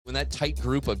when that tight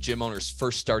group of gym owners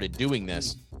first started doing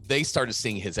this, they started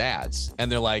seeing his ads and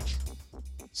they're like,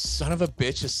 son of a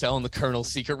bitch is selling the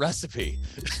Colonel's secret recipe.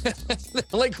 They're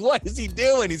like, what is he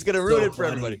doing? He's going to ruin it for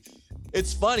everybody.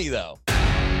 It's funny though.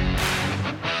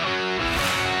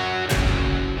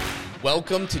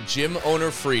 Welcome to Gym Owner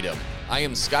Freedom. I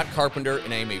am Scott Carpenter,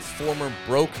 and I am a former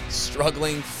broke,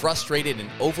 struggling, frustrated, and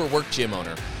overworked gym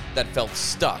owner that felt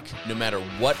stuck no matter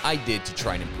what I did to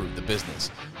try and improve the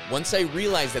business. Once I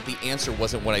realized that the answer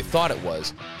wasn't what I thought it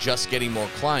was, just getting more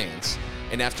clients,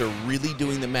 and after really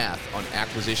doing the math on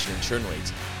acquisition and churn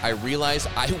rates, I realized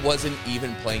I wasn't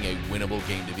even playing a winnable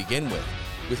game to begin with.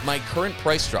 With my current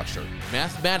price structure,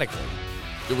 mathematically,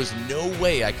 there was no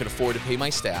way I could afford to pay my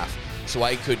staff so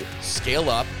I could scale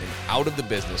up and out of the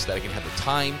business, that I could have the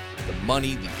time, the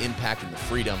money, the impact, and the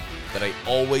freedom that I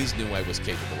always knew I was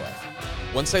capable of.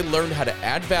 Once I learned how to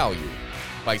add value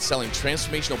by selling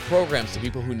transformational programs to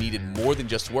people who needed more than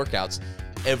just workouts,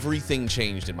 everything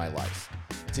changed in my life.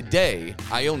 Today,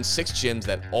 I own 6 gyms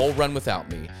that all run without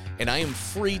me, and I am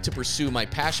free to pursue my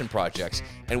passion projects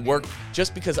and work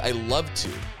just because I love to,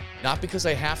 not because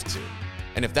I have to.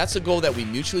 And if that's a goal that we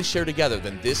mutually share together,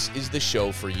 then this is the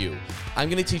show for you. I'm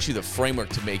going to teach you the framework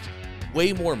to make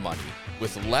way more money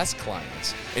with less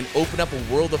clients and open up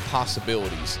a world of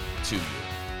possibilities to you.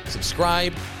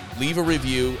 Subscribe, leave a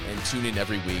review, and tune in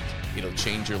every week. It'll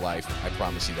change your life. I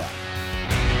promise you that.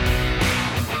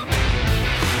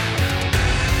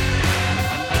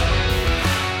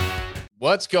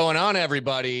 What's going on,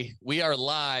 everybody? We are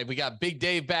live. We got Big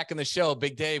Dave back in the show.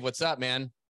 Big Dave, what's up,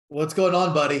 man? What's going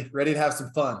on, buddy? Ready to have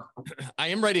some fun? I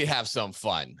am ready to have some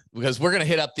fun because we're going to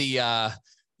hit up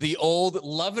the old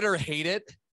love it or hate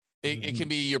it. It can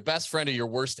be your best friend or your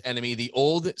worst enemy, the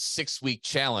old 6-week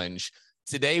challenge.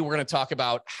 Today, we're going to talk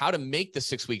about how to make the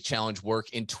 6-week challenge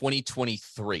work in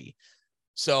 2023.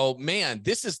 So, man,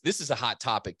 this is a hot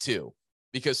topic too,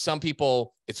 because some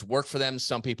people, it's worked for them.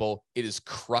 Some people, it has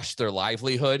crushed their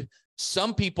livelihood.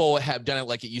 Some people have done it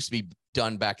like it used to be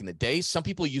done back in the day. Some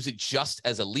people use it just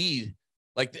as a lead,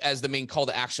 like as the main call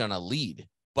to action on a lead,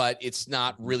 but it's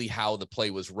not really how the play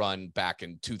was run back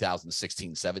in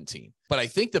 2016, 17. But I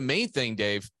think the main thing,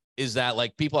 Dave, is that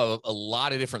like people have a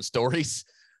lot of different stories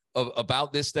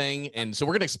about this thing. And so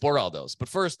we're going to explore all those. But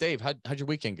first, Dave, how'd your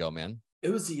weekend go, man? It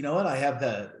was, you know what? I have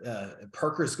the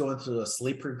Parker's going through a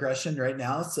sleep regression right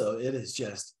now. So it is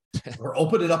just, we're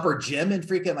opening up our gym in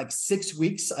freaking like 6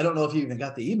 weeks. I don't know if you even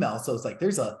got the email. So it's like,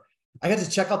 I got to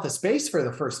check out the space for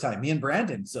the first time, me and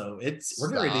Brandon. So we're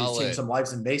getting ready to change some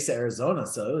lives in Mesa, Arizona.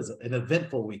 So it was an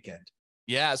eventful weekend.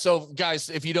 Yeah. So guys,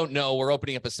 if you don't know, we're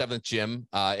opening up a 7th gym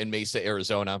in Mesa,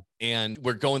 Arizona, and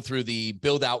we're going through the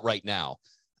build out right now.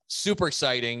 Super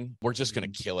exciting. We're just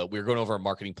going to kill it. We were going over our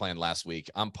marketing plan last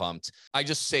week. I'm pumped. I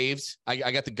just saved.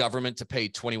 I got the government to pay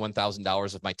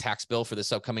 $21,000 of my tax bill for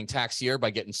this upcoming tax year by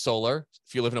getting solar.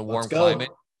 If you live in a warm climate,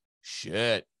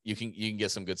 shit, you can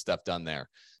get some good stuff done there.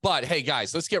 But hey,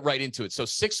 guys, let's get right into it. So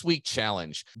 6-week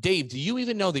challenge. Dave, do you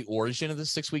even know the origin of the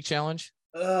 6-week challenge?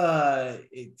 I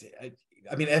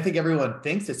mean, I think everyone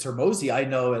thinks it's Hormozi. I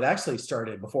know it actually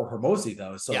started before Hormozi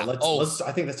though. So yeah. let's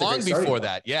I think that's a long great starting before point.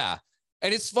 that. Yeah.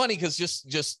 And it's funny because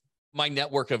just my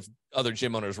network of other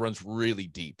gym owners runs really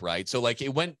deep, right? So like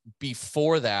it went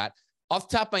before that. Off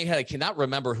the top of my head, I cannot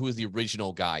remember who was the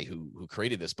original guy who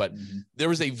created this, but there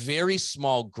was a very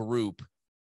small group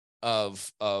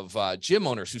of gym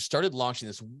owners who started launching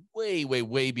this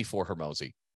way before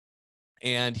Hormozi.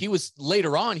 And he was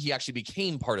later on, he actually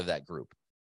became part of that group,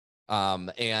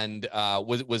 and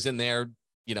was in there.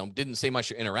 You know, didn't say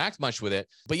much or interact much with it.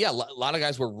 But yeah, a lot of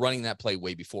guys were running that play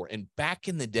way before. And back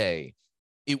in the day,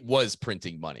 it was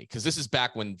printing money because this is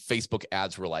back when Facebook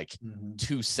ads were like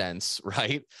 2 cents,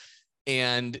 right?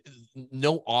 And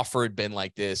no offer had been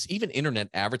like this. Even internet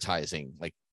advertising,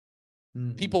 like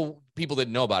people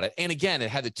didn't know about it. And again, it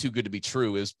had the too good to be true.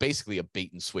 It was basically a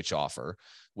bait and switch offer,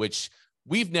 which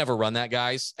we've never run that,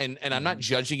 guys. And I'm not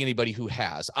judging anybody who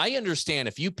has. I understand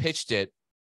if you pitched it,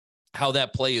 how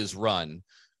that play is run,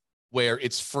 where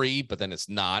it's free, but then it's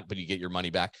not, but you get your money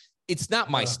back. It's not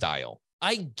my style.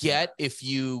 I get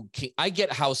I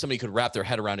get how somebody could wrap their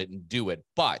head around it and do it.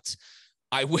 But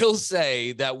I will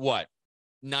say that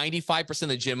 95% of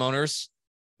the gym owners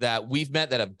that we've met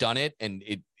that have done it, and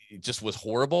it just was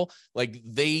horrible. Like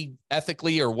they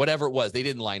ethically or whatever it was, they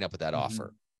didn't line up with that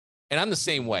offer. And I'm the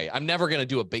same way. I'm never going to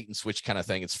do a bait and switch kind of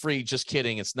thing. It's free. Just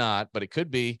kidding. It's not, but it could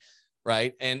be.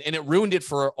 Right. And it ruined it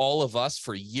for all of us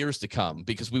for years to come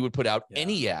because we would put out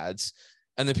any ads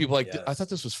and then people like, I thought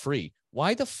this was free.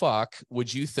 Why the fuck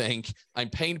would you think I'm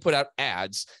paying to put out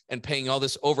ads and paying all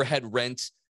this overhead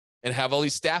rent and have all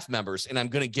these staff members, and I'm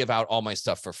going to give out all my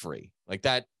stuff for free. Like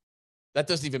that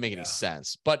doesn't even make any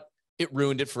sense, but it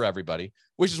ruined it for everybody,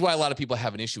 which is why a lot of people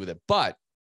have an issue with it. But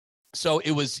so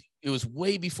it was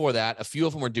way before that. A few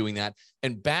of them were doing that.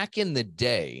 And back in the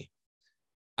day,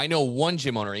 I know one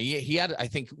gym owner, he had, I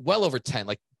think, well over 10,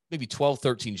 like maybe 12,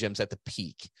 13 gyms at the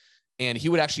peak. And he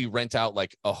would actually rent out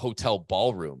like a hotel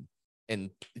ballroom and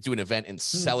do an event and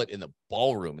sell it in the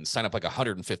ballroom and sign up like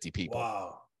 150 people.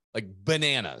 Wow. Like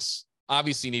bananas.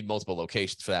 Obviously you need multiple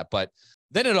locations for that, but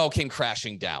then it all came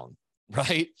crashing down,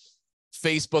 right?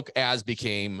 Facebook ads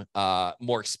became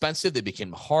more expensive. They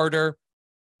became harder.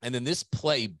 And then this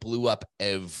play blew up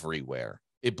everywhere.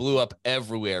 It blew up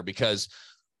everywhere because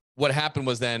what happened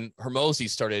was then Hermosi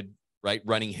started, right,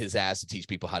 running his ads to teach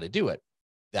people how to do it.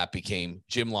 That became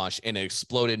Gym Launch, and it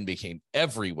exploded and became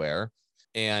everywhere.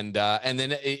 And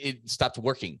then it stopped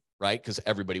working, right? Because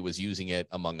everybody was using it,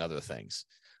 among other things.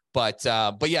 But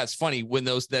yeah, it's funny when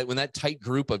that tight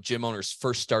group of gym owners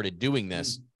first started doing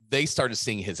this, they started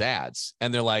seeing his ads,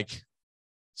 and they're like,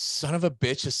 "Son of a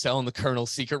bitch is selling the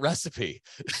Colonel's secret recipe."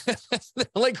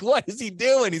 Like, what is he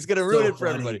doing? He's gonna ruin it for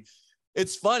everybody.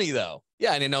 It's funny though.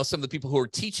 Yeah, and I know some of the people who were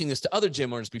teaching this to other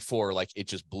gym owners before, like it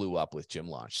just blew up with Gym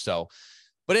Launch. So,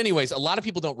 but anyways, a lot of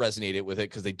people don't resonate with it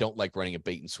because they don't like running a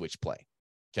bait and switch play.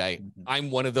 Okay.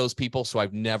 I'm one of those people, so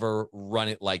I've never run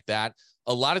it like that.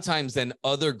 A lot of times then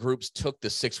other groups took the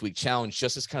 6-week challenge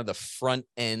just as kind of the front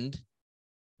end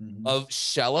of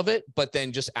shell of it, but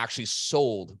then just actually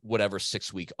sold whatever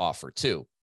 6-week offer too.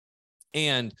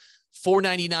 And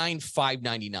 $4.99,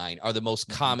 $5.99 are the most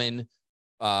common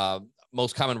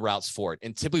routes for it.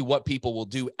 And typically what people will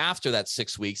do after that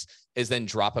 6 weeks is then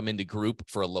drop them into group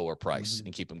for a lower price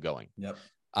and keep them going. Yep.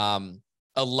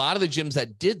 A lot of the gyms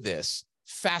that did this,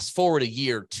 fast forward a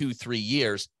year, 2, 3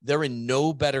 years, they're in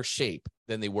no better shape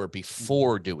than they were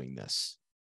before doing this.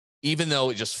 Even though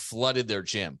it just flooded their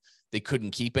gym. They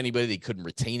couldn't keep anybody. They couldn't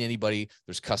retain anybody.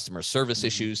 There's customer service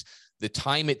issues. The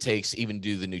time it takes even to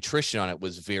do the nutrition on it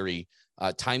was very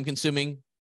time consuming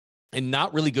and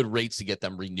not really good rates to get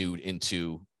them renewed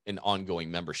into an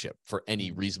ongoing membership for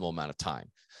any reasonable amount of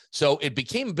time. So it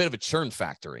became a bit of a churn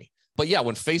factory. But yeah,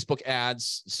 when Facebook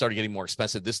ads started getting more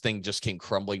expensive, this thing just came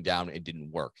crumbling down. It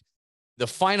didn't work. The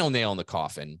final nail in the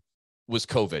coffin was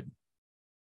COVID.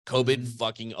 COVID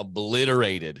fucking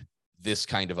obliterated this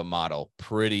kind of a model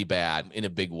pretty bad in a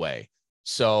big way.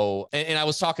 So, and I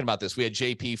was talking about this. We had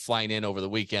JP flying in over the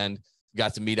weekend,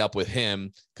 got to meet up with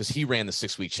him because he ran the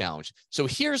 6-week challenge. So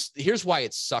here's why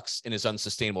it sucks and is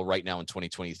unsustainable right now in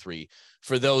 2023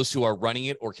 for those who are running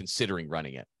it or considering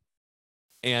running it.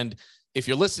 And if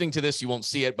you're listening to this, you won't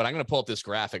see it, but I'm going to pull up this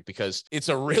graphic because it's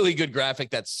a really good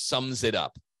graphic that sums it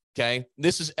up. Okay.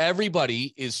 This is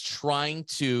everybody is trying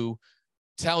to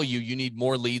tell you need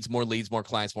more leads, more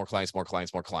clients, more clients, more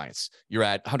clients, more clients. You're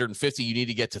at 150, you need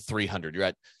to get to 300. You're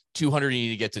at 200, you need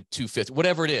to get to 250,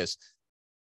 whatever it is.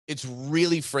 It's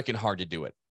really freaking hard to do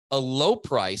it. A low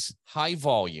price, high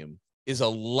volume is a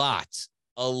lot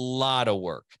of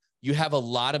work. You have a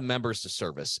lot of members to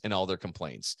service and all their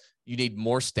complaints. You need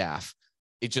more staff.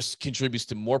 It just contributes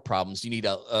to more problems. You need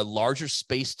a larger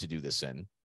space to do this in,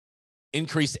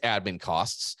 increased admin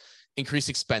costs, increased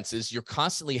expenses. You're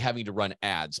constantly having to run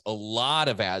ads, a lot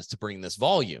of ads to bring this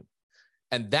volume.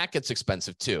 And that gets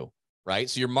expensive too, right?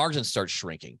 So your margins start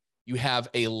shrinking. You have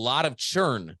a lot of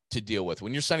churn to deal with.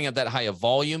 When you're setting up that high of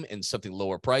volume and something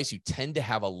lower price, you tend to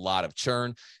have a lot of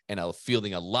churn and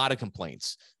fielding a lot of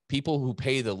complaints. People who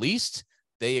pay the least,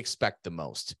 they expect the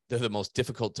most. They're the most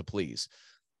difficult to please.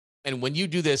 And when you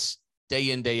do this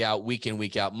day in, day out, week in,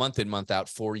 week out, month in, month out,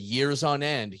 for years on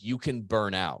end, you can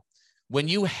burn out. When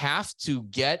you have to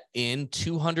get in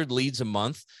 200 leads a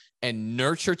month and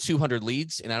nurture 200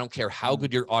 leads, and I don't care how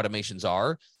good your automations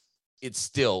are, it's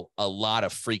still a lot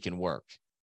of freaking work.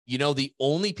 You know, the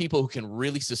only people who can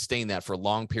really sustain that for a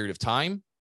long period of time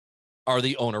are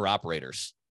the owner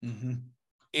operators. It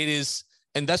is,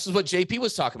 and this is what JP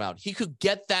was talking about. He could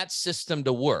get that system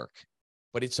to work,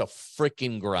 but it's a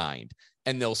freaking grind.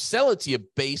 And they'll sell it to you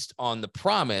based on the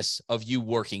promise of you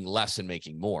working less and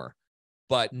making more.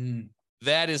 But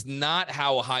that is not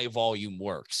how high volume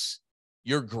works.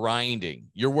 You're grinding,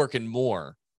 you're working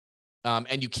more.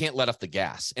 And you can't let off the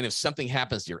gas. And if something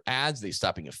happens to your ads, they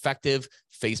stop being effective,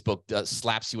 Facebook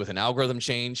slaps you with an algorithm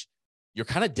change, you're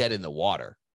kind of dead in the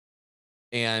water.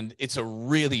 And it's a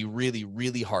really, really,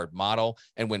 really hard model.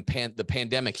 And when the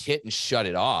pandemic hit and shut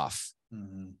it off,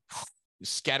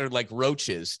 scattered like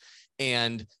roaches.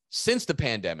 And since the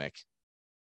pandemic,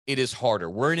 it is harder.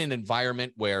 We're in an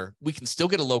environment where we can still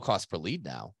get a low cost per lead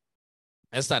now.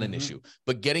 That's not an issue.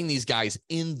 But getting these guys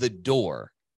in the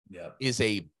door is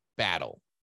a battle.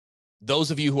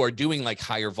 Those of you who are doing like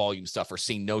higher volume stuff are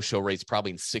seeing no-show rates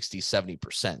probably in 60,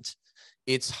 70%.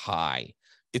 It's high.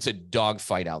 It's a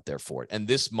dogfight out there for it. And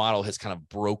this model has kind of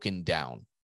broken down.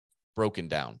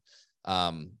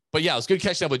 But yeah, it was good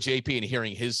catching up with JP and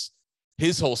hearing his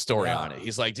whole story on it.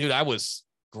 He's like, dude, I was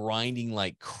grinding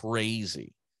like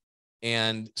crazy.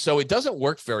 And so it doesn't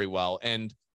work very well.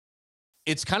 And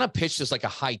it's kind of pitched as like a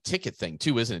high ticket thing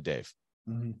too, isn't it, Dave?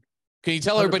 Mm-hmm. Can you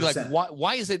tell everybody 100%. like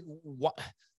why is it?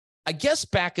 I guess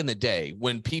back in the day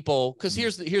when people, because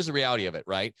here's the reality of it,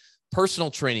 right? Personal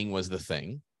training was the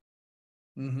thing.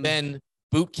 Mm-hmm. Then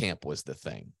boot camp was the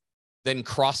thing. Then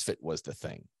CrossFit was the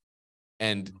thing.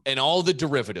 And all the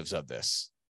derivatives of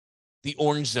this, the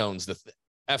orange zones, the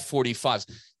F45s,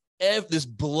 this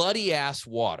bloody ass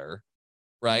water,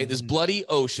 right? This bloody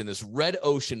ocean, this red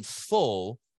ocean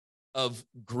full of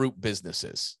group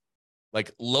businesses,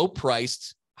 like low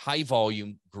priced, high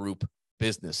volume group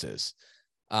businesses.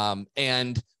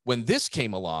 And when this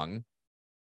came along,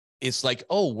 it's like,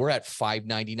 oh, we're at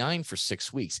 $5.99 for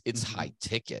 6 weeks. It's high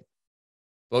ticket.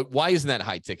 But why isn't that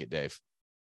high ticket, Dave?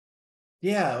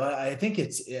 Yeah, well, I think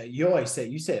it's, you always say,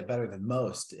 you say it better than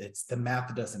most. It's the math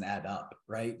that doesn't add up,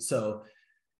 right? So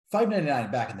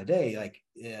 $5.99 back in the day, like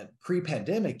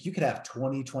pre-pandemic, you could have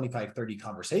 20, 25, 30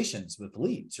 conversations with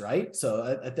leads, right?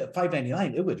 So at that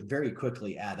 $5.99, it would very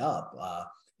quickly add up.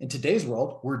 In today's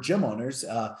world, we're gym owners.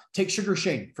 Take Sugar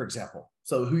Shane, for example.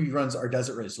 So who runs our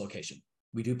Desert Ridge location.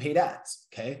 We do paid ads,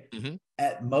 okay?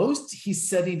 At most, he's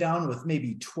sitting down with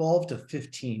maybe 12 to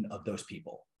 15 of those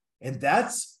people. And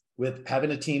that's with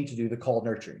having a team to do the cold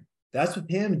nurturing. That's with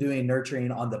him doing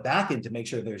nurturing on the back end to make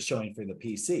sure they're showing for the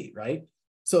PC, right?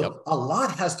 So a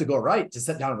lot has to go right to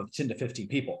sit down with 10 to 15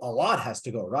 people. A lot has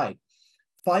to go right.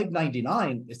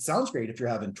 $5.99, it sounds great if you're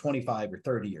having 25 or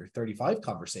 30 or 35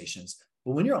 conversations,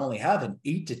 but when you're only having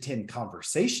 8 to 10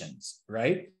 conversations,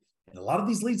 right? And a lot of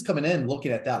these leads coming in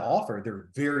looking at that offer, they're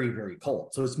very, very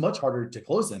cold. So it's much harder to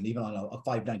close them even on a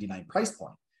 $5.99 price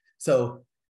point. So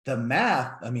the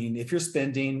math, I mean, if you're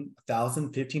spending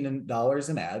 $1,000, $1,500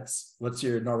 in ads, what's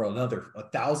your normal, another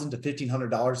 $1,000 to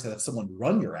 $1,500 to have someone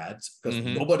run your ads because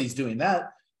nobody's doing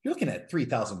that, you're looking at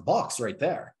 $3,000 right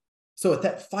there. So at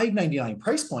that $5.99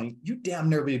 price point, you damn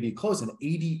near be closing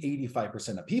 80,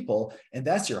 85% of people. And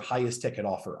that's your highest ticket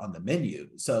offer on the menu.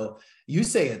 So you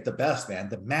say it the best, man.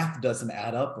 The math doesn't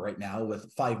add up right now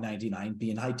with $5.99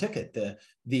 being high ticket.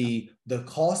 The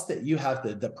cost that you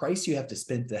have, the price you have to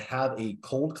spend to have a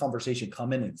cold conversation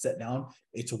come in and sit down,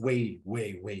 it's way,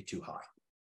 way, way too high.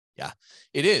 Yeah,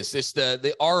 it is. It's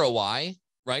the ROI,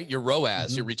 right? Your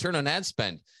ROAS, your return on ad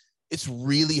spend. It's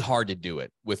really hard to do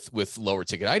it with lower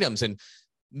ticket items. And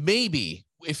maybe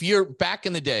if you're back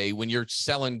in the day when you're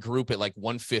selling group at like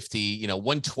 150,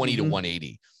 120 to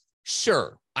 180,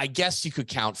 sure, I guess you could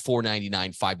count $4.99,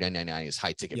 $5.99 as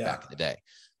high ticket back in the day.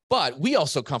 But we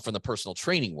also come from the personal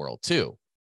training world too,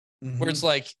 where it's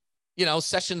like,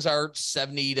 sessions are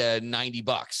 70 to 90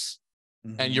 bucks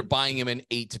and you're buying them in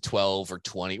 8 to 12 or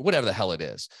 20, whatever the hell it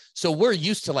is. So we're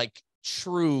used to like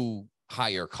true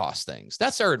higher cost things.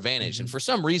 That's our advantage. And for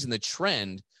some reason, the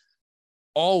trend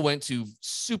all went to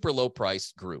super low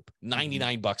price group,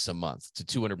 99 bucks a month to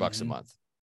 200 bucks a month.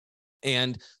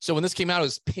 And so when this came out, it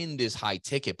was pinned as high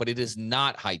ticket, but it is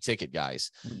not high ticket,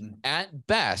 guys. At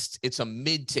best, it's a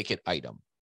mid-ticket item.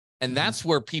 And that's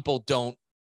where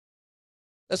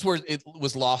that's where it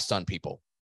was lost on people.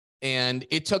 And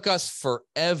it took us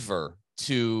forever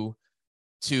to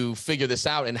figure this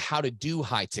out and how to do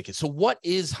high ticket. So what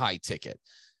is high ticket?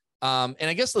 And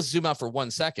I guess let's zoom out for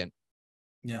 1 second.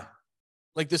 Yeah.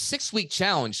 Like the 6-week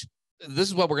challenge, this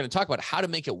is what we're going to talk about, how to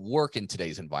make it work in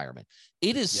today's environment.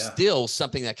 It is still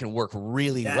something that can work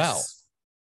really well.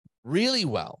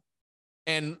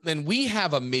 And then we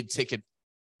have a mid-ticket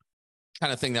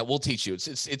kind of thing that we'll teach you.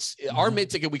 It's our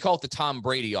mid-ticket, we call it the Tom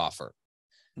Brady offer.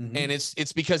 And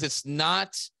it's because it's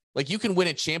not like you can win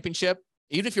a championship.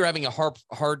 Even if you're having a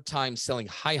hard time selling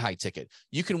high ticket,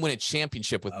 you can win a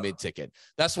championship with mid-ticket.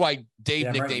 That's why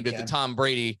Dave nicknamed it the Tom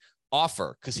Brady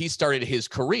offer, because he started his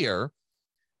career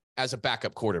as a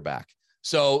backup quarterback.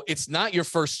 So it's not your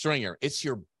first stringer, it's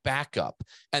your backup.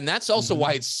 And that's also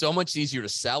why it's so much easier to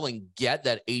sell and get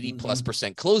that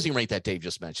 80+% closing rate that Dave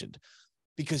just mentioned,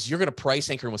 because you're going to price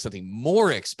anchor with something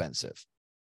more expensive.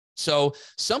 So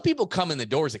some people come in the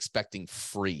doors expecting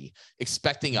free,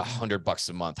 expecting $100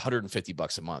 a month,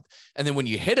 $150 a month. And then when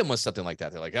you hit them with something like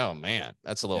that, they're like, oh man,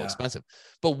 that's a little expensive.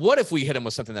 But what if we hit them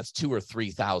with something that's $2,000 or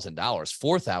 $3,000,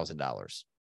 $4,000?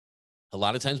 A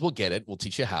lot of times we'll get it. We'll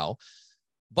teach you how,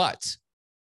 but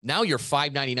now you're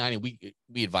 $5.99 and we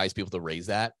advise people to raise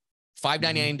that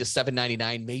 $5.99 to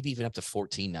 $7.99, maybe even up to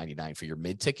 $14.99 for your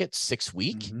mid ticket 6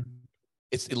 week.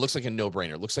 It looks like a no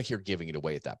brainer. It looks like you're giving it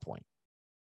away at that point.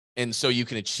 And so you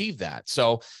can achieve that.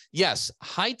 So yes,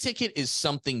 high ticket is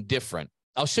something different.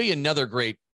 I'll show you another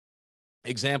great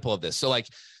example of this. So like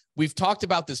we've talked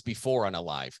about this before on a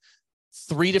live,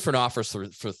 3 different offers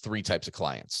for 3 types of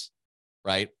clients,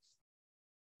 right?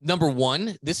 Number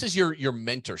 1, this is your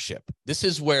mentorship. This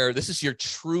is your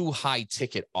true high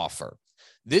ticket offer.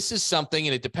 This is something,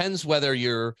 and it depends whether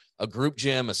you're a group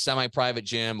gym, a semi-private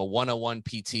gym, a 101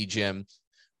 PT gym,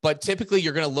 but typically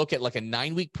you're going to look at like a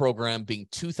 9-week program being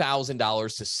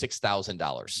 $2,000 to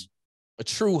 $6,000, a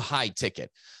true high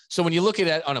ticket. So when you look at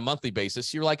it on a monthly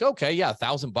basis, you're like, okay, yeah,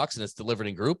 $1,000 and it's delivered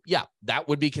in group. Yeah, that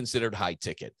would be considered high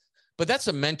ticket, but that's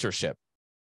a mentorship.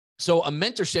 So a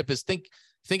mentorship is think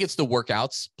it's the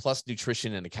workouts plus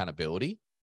nutrition and accountability,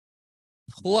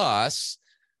 plus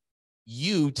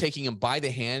you taking them by the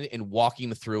hand and walking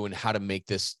them through and how to make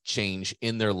this change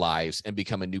in their lives and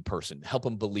become a new person, help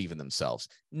them believe in themselves.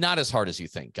 Not as hard as you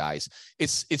think, guys.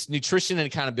 It's nutrition and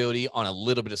accountability on a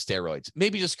little bit of steroids,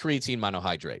 maybe just creatine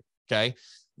monohydrate. Okay.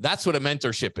 That's what a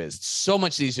mentorship is. It's so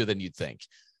much easier than you'd think.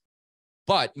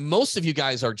 But most of you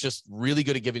guys are just really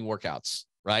good at giving workouts,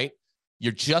 right?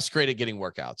 You're just great at getting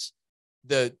workouts.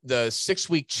 The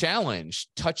 6-week challenge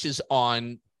touches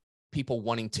on people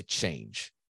wanting to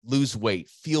change, lose weight,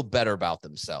 feel better about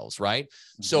themselves, right?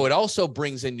 So it also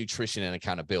brings in nutrition and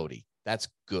accountability. That's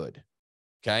good.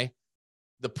 Okay.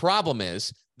 The problem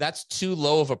is that's too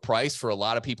low of a price for a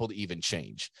lot of people to even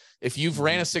change. If you've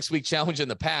ran a 6-week challenge in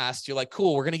the past, you're like,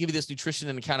 cool, we're going to give you this nutrition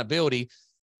and accountability.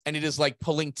 And it is like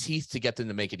pulling teeth to get them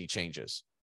to make any changes.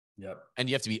 Yep. And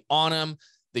you have to be on them.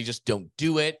 They just don't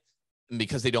do it. And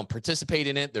because they don't participate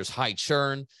in it, there's high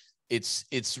churn. It's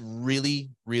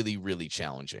really, really, really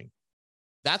challenging.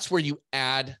 That's where you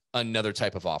add another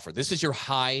type of offer. This is your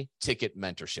high ticket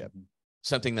mentorship.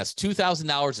 Something that's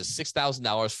 $2,000 to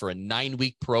 $6,000 for a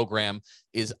 9-week program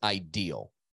is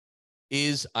ideal.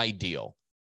 So,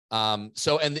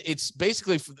 and it's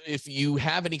basically, if you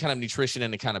have any kind of nutrition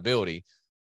and accountability,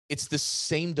 it's the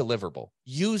same deliverable.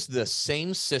 Use the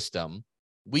same system.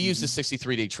 We use the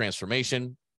 63-day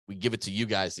transformation. We give it to you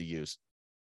guys to use,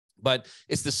 but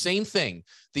it's the same thing.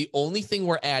 The only thing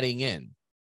we're adding in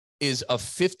is a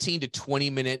 15 to 20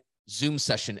 minute Zoom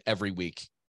session every week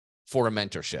for a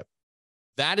mentorship.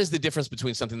 That is the difference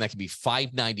between something that can be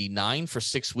 $599 for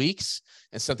 6 weeks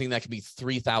and something that can be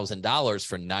 $3,000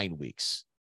 for 9 weeks.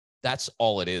 That's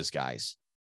all it is, guys.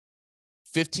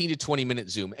 15 to 20 minute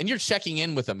Zoom. And you're checking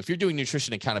in with them. If you're doing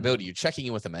nutrition accountability, you're checking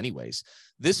in with them anyways.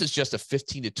 This is just a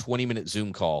 15 to 20 minute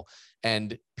Zoom call,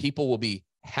 and people will be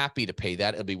happy to pay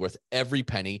that. It'll be worth every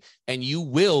penny, and you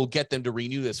will get them to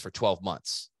renew this for 12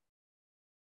 months.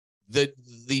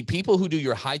 The people who do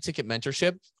your high ticket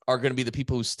mentorship are going to be the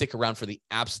people who stick around for the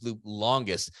absolute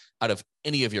longest out of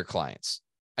any of your clients.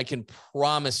 I can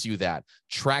promise you that.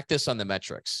 Track this on the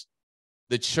metrics.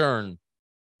 The churn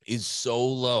is so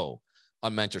low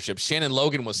on mentorship. Shannon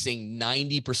Logan was seeing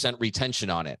 90% retention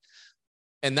on it.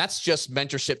 And that's just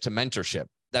mentorship to mentorship.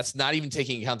 That's not even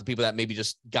taking account the people that maybe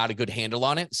just got a good handle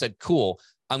on it, said, cool,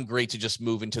 I'm great to just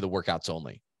move into the workouts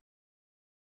only.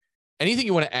 Anything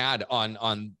you want to add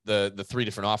on the 3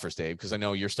 different offers, Dave? Because I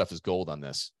know your stuff is gold on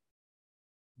this.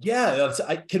 Yeah.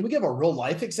 Can we give a real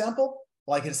life example?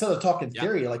 Like, instead of talking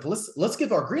theory, like let's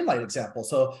give our green light example.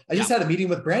 So I just had a meeting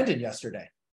with Brandon yesterday.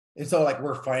 And so like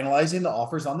we're finalizing the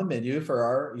offers on the menu for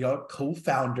our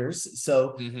co-founders.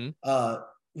 So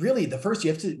really the first,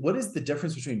 you have to, what is the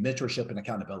difference between mentorship and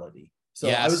accountability? So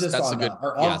I was just on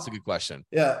that's a good question.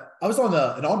 Yeah. I was on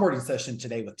an onboarding session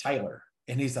today with Tyler,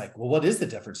 and he's like, well, what is the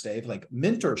difference, Dave? Like,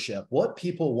 mentorship, what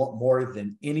people want more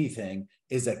than anything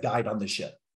is a guide on the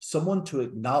ship, someone to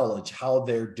acknowledge how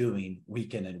they're doing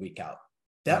week in and week out.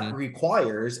 That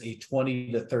requires a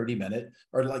 20 to 30 minute,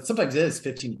 or like sometimes it is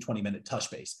 15 to 20 minute touch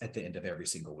base at the end of every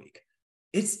single week.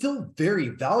 It's still very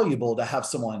valuable to have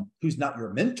someone who's not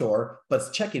your mentor, but is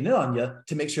checking in on you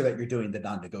to make sure that you're doing the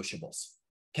non-negotiables.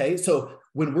 Okay. So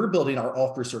when we're building our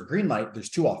offers or Greenlight, there's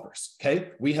 2 offers.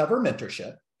 Okay. We have our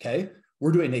mentorship. Okay.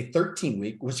 We're doing a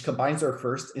 13-week, which combines our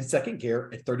first and second gear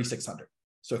at 3,600.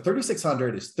 So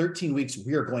 3,600 is 13 weeks.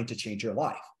 We are going to change your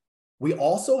life. We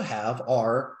also have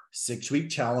our 6-week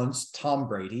challenge, Tom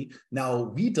Brady. Now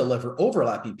we deliver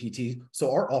overlapping PT.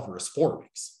 So our offer is 4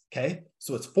 weeks. Okay.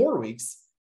 So it's 4 weeks.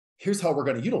 Here's how we're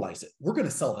going to utilize it. We're going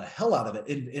to sell the hell out of it.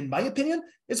 In my opinion,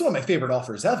 it's one of my favorite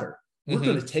offers ever. We're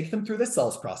going to take them through the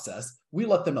sales process. We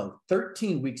let them know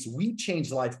 13 weeks, we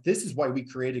changed life. This is why we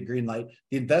created Greenlight.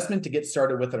 The investment to get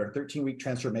started with our 13-week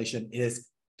transformation is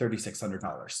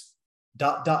 $3,600. ...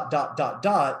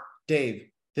 Dave,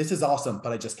 this is awesome,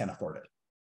 but I just can't afford it.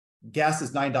 Gas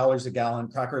is $9 a gallon.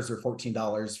 Crackers are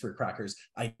 $14 for crackers.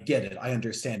 I get it. I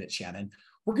understand it, Shannon.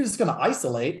 We're just going to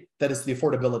isolate that it's the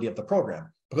affordability of the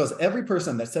program, because every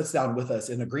person that sits down with us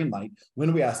in a green light,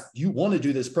 when we ask, do you want to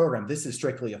do this program? This is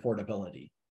strictly affordability.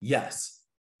 Yes.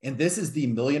 And this is the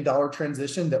 $1 million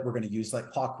transition that we're going to use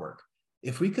like clockwork.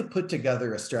 If we could put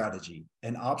together a strategy,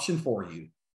 an option for you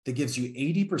that gives you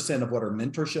 80% of what our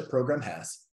mentorship program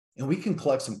has, and we can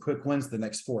collect some quick wins the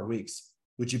next 4 weeks,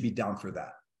 would you be down for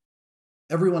that?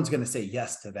 Everyone's going to say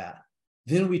yes to that.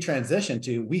 Then we transition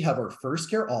to, we have our first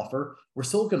care offer. We're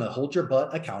still going to hold your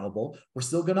butt accountable. We're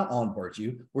still going to onboard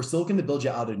you. We're still going to build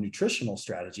you out a nutritional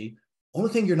strategy.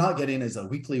 Only thing you're not getting is a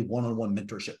weekly one-on-one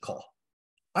mentorship call.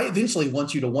 I eventually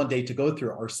want you to one day to go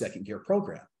through our second gear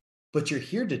program, but you're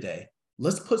here today.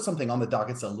 Let's put something on the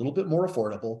docket that's a little bit more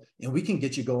affordable, and we can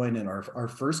get you going in our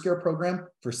first gear program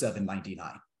for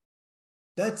 $7.99.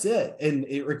 That's it. And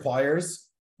it requires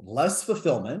less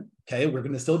fulfillment. Okay. We're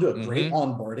going to still do a great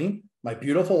onboarding. My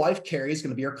beautiful wife, Carrie, is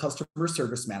going to be our customer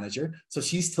service manager. So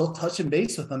she's still touching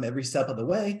base with them every step of the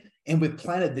way. And we've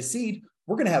planted the seed.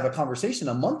 We're going to have a conversation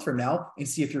a month from now and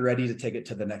see if you're ready to take it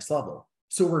to the next level.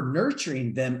 So we're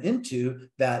nurturing them into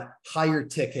that higher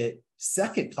ticket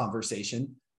second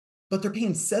conversation, but they're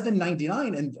paying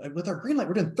 $7.99. And with our green light,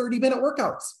 we're doing 30-minute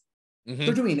workouts.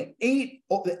 They're doing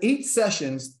eight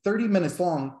sessions, 30 minutes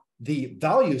long. The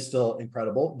value is still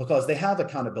incredible because they have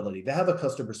accountability. They have a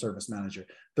customer service manager.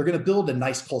 They're going to build a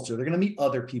nice culture. They're going to meet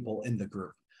other people in the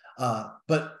group.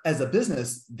 But as a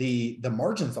business, the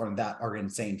margins on that are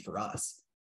insane for us.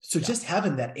 So just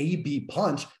having that A-B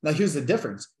punch. Now, here's the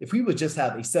difference. If we would just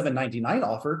have a $7.99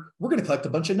 offer, we're going to collect a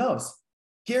bunch of no's.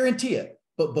 Guarantee it.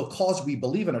 But because we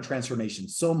believe in a transformation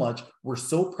so much, we're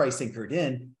so price anchored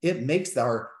in, it makes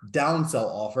our downsell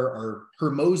offer, our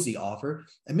Hermosi offer,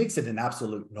 it makes it an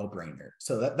absolute no-brainer.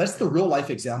 So that's the real life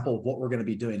example of what we're going to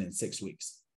be doing in 6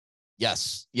 weeks.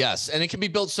 Yes. Yes. And it can be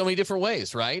built so many different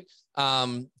ways, right?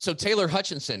 So Taylor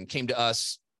Hutchinson came to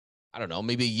us, I don't know,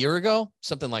 maybe a year ago,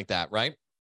 something like that, right?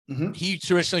 He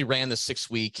traditionally ran the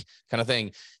 6-week kind of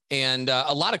thing. And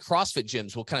a lot of CrossFit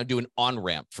gyms will kind of do an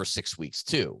on-ramp for 6 weeks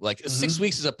too. Like 6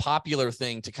 weeks is a popular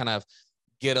thing to kind of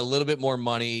get a little bit more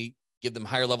money, give them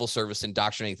higher level service,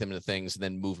 indoctrinate them into things, and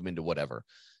then move them into whatever.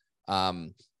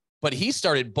 But he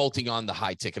started bolting on the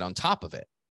high ticket on top of it.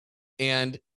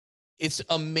 And it's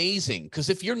amazing because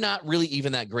if you're not really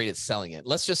even that great at selling it,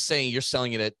 let's just say you're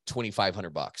selling it at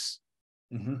 $2,500.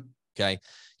 Okay.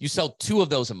 You sell 2 of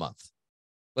those a month.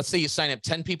 Let's say you sign up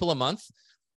 10 people a month.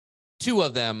 2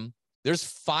 of them, there's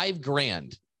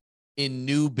 $5,000 in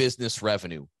new business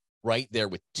revenue right there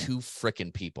with 2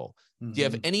 freaking people. Do you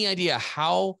have any idea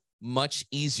how much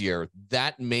easier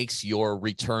that makes your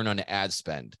return on ad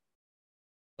spend?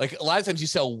 Like a lot of times you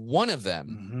sell 1 of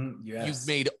them, you've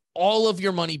made all of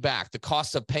your money back, the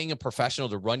cost of paying a professional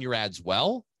to run your ads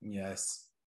well,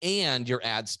 and your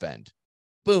ad spend.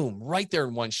 Boom, right there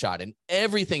in one shot. And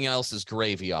everything else is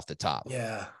gravy off the top.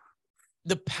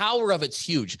 The power of it's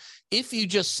huge. If you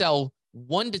just sell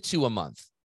 1 to 2 a month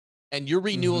and your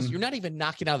renewals, you're not even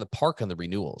knocking out of the park on the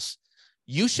renewals.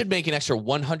 You should make an extra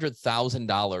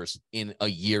 $100,000 in a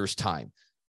year's time.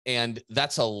 And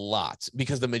that's a lot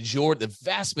because the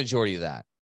vast majority of that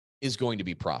is going to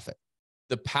be profit.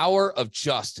 The power of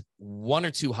just 1 or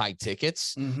 2 high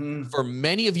tickets for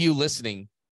many of you listening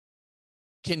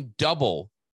can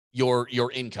double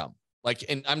your income. Like,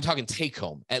 and I'm talking take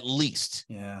home at least.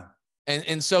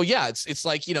 And so, it's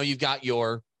like, you've got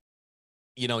your,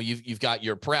 you've got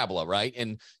your parabola, right?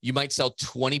 And you might sell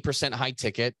 20% high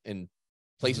ticket, and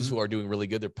places who are doing really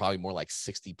good, they're probably more like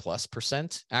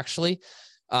 60+% actually.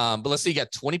 But let's say you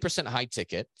got 20% high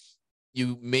ticket.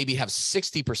 You maybe have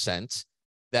 60%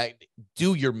 that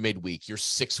do your midweek, your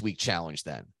 6-week challenge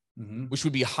then, which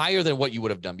would be higher than what you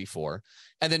would have done before.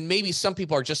 And then maybe some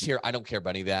people are just here. I don't care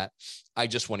about any of that. I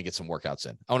just want to get some workouts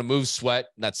in. I want to move, sweat.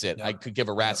 That's it. I could give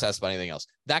a rat's ass about anything else.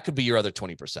 That could be your other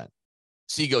 20%.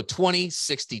 So you go 20,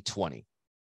 60, 20.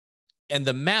 And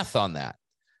the math on that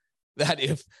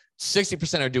if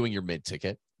 60% are doing your mid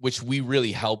ticket, which we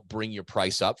really help bring your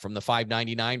price up from the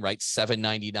 $5.99, right?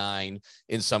 $7.99,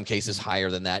 in some cases higher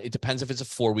than that. It depends if it's a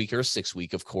 4-week or a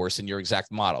 6-week, of course, in your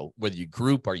exact model, whether you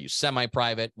group, are you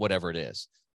semi-private, whatever it is.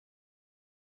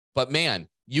 But man,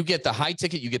 you get the high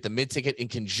ticket, you get the mid ticket in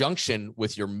conjunction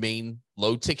with your main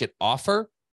low ticket offer.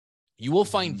 You will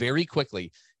find very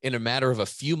quickly, in a matter of a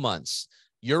few months,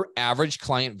 your average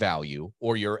client value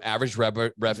or your average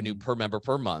revenue per member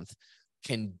per month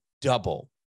can double.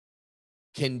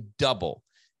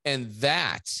 And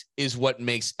that is what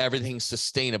makes everything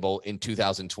sustainable in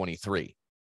 2023.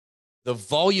 The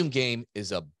volume game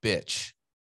is a bitch.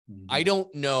 I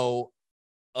don't know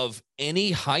of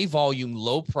any high volume,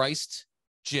 low priced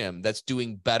gym that's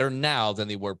doing better now than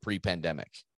they were pre-pandemic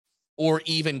or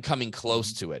even coming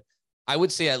close to it. I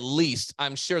would say at least,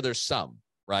 I'm sure there's some,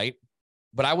 right?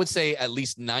 But I would say at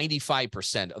least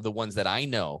 95% of the ones that I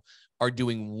know are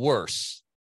doing worse.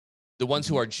 The ones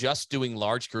who are just doing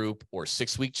large group or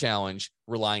 6-week challenge,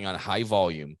 relying on high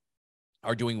volume,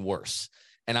 are doing worse.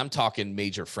 And I'm talking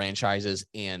major franchises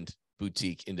and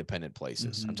boutique independent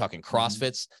places. I'm talking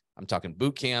CrossFits. I'm talking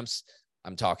boot camps.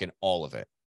 I'm talking all of it.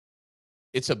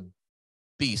 It's a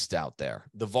beast out there.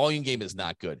 The volume game is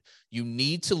not good. You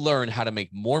need to learn how to make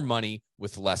more money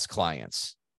with less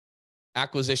clients.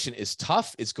 Acquisition is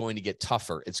tough. It's going to get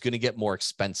tougher. It's going to get more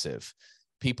expensive.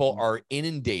 People are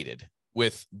inundated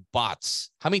with bots.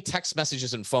 How many text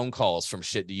messages and phone calls from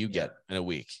shit do you get in a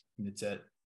week? That's it.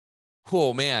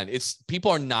 Oh man, people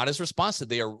are not as responsive.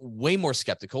 They are way more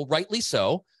skeptical, rightly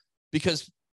so, because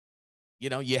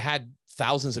you had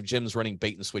thousands of gyms running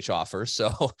bait and switch offers.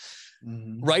 So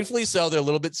rightfully so, they're a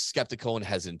little bit skeptical and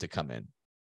hesitant to come in.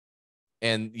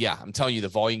 And yeah, I'm telling you, the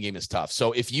volume game is tough.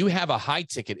 So if you have a high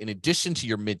ticket in addition to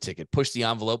your mid ticket, push the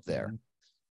envelope there.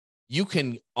 You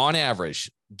can, on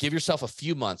average, give yourself a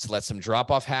few months, let some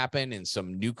drop off happen and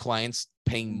some new clients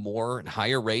paying more and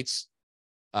higher rates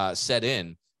set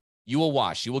in. You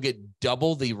will get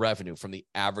double the revenue from the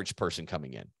average person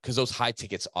coming in because those high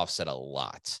tickets offset a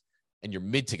lot and your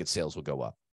mid ticket sales will go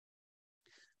up.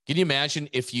 Can you imagine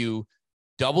if you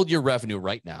doubled your revenue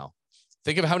right now?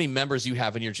 Think of how many members you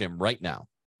have in your gym right now,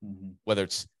 whether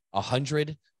it's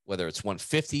 100, whether it's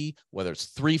 150, whether it's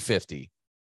 350,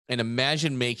 and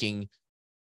imagine making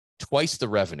twice the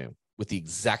revenue with the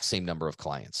exact same number of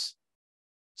clients,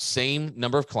 same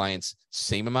number of clients,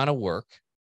 same amount of work,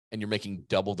 and you're making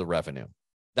double the revenue.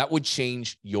 That would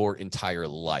change your entire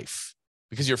life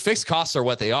because your fixed costs are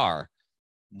what they are.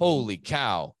 Holy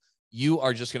cow. You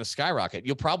are just going to skyrocket.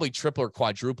 You'll probably triple or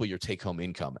quadruple your take-home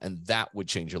income, and that would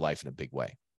change your life in a big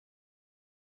way.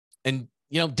 And,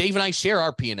 Dave and I share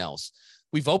our P&Ls.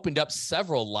 We've opened up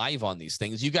several live on these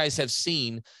things. You guys have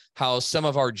seen how some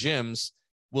of our gyms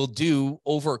will do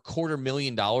over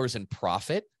 $250,000 in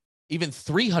profit, even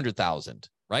 300,000.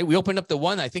 Right? We opened up the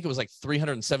one, I think it was like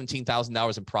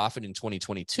 $317,000 in profit in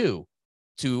 2022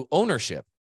 to ownership.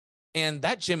 And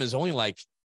that gym is only like,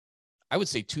 I would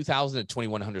say 2,000 to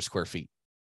 2,100 square feet.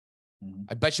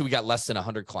 I bet you we got less than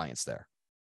 100 clients there.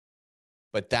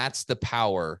 But that's the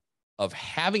power of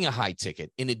having a high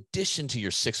ticket in addition to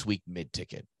your 6-week mid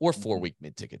ticket or 4-week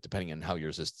mid ticket, depending on how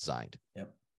yours is designed.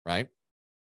 Right?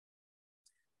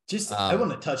 I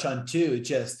want to touch on too,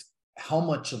 just how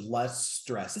much less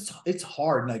stress. It's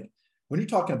hard. Like when you're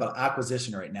talking about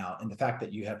acquisition right now and the fact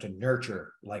that you have to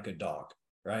nurture like a dog,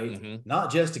 right?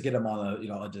 Not just to get them on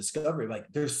a discovery.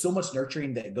 Like there's so much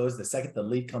nurturing that goes the second the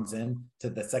lead comes in to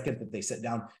the second that they sit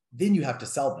down, then you have to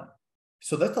sell them.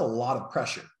 So that's a lot of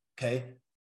pressure. Okay.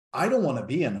 I don't want to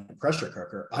be in a pressure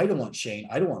cooker. I don't want Shane.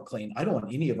 I don't want Clayton. I don't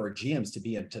want any of our GMs to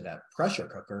be into that pressure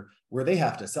cooker where they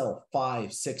have to sell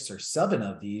 5, 6, or 7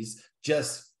 of these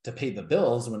just to pay the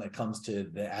bills when it comes to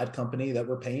the ad company that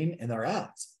we're paying and our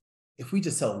ads. If we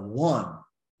just sell one,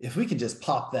 if we can just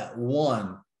pop that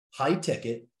one high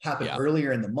ticket, happen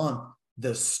earlier in the month,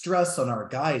 the stress on our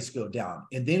guys go down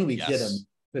and then we get them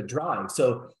to drive.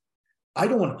 So I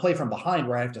don't want to play from behind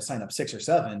where I have to sign up 6 or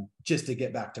 7 just to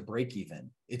get back to break even.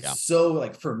 It's so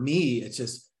like, for me, it's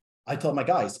just, I tell my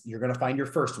guys, you're going to find your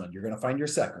first one. You're going to find your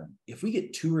second one. If we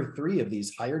get 2 or 3 of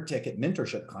these higher ticket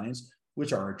mentorship clients,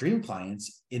 which are our dream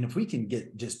clients, and if we can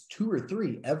get just 2 or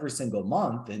 3 every single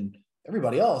month and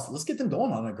everybody else, let's get them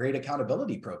going on a great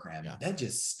accountability program. That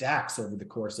just stacks over the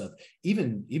course of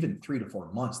even 3 to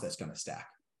 4 months. That's going to stack.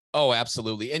 Oh,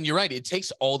 absolutely. And you're right. It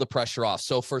takes all the pressure off.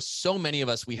 So for so many of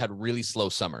us, we had really slow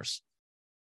summers.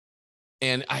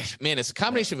 And it's a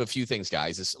combination of a few things,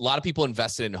 guys. It's a lot of people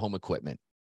invested in home equipment.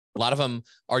 A lot of them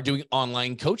are doing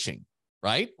online coaching,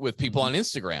 right? With people on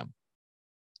Instagram.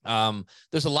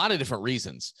 There's a lot of different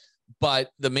reasons, but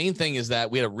the main thing is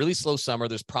that we had a really slow summer.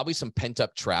 There's probably some pent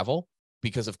up travel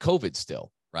because of COVID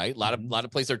still, right? A lot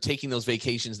of places are taking those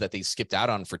vacations that they skipped out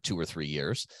on for 2 or 3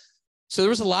 years. So there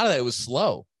was a lot of that. It was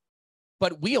slow,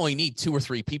 but we only need 2 or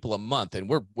 3 people a month and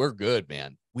we're good,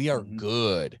 man. We are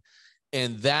good.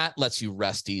 And that lets you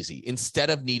rest easy instead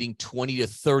of needing 20 to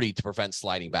 30 to prevent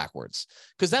sliding backwards.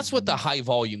 Because that's what the high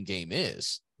volume game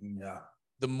is.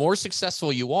 The more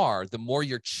successful you are, the more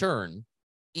your churn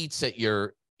eats at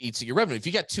your revenue. If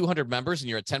you got 200 members and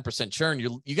you're at 10% churn,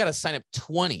 you got to sign up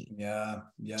 20.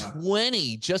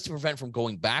 20 just to prevent from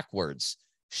going backwards.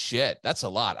 Shit, that's a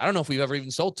lot. I don't know if we've ever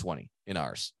even sold 20 in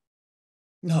ours.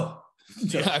 No.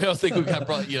 I don't think we've got,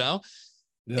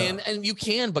 Yeah. and you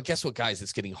can, but guess what, guys?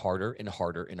 It's getting harder and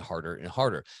harder and harder and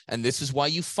harder. And this is why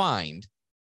you find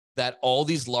that all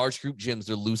these large group gyms,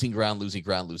 they're losing ground, losing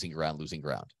ground, losing ground, losing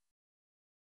ground.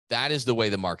 That is the way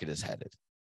the market is headed.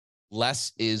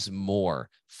 Less is more.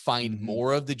 Find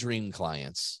more of the dream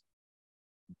clients,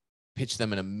 pitch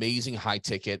them an amazing high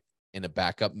ticket and a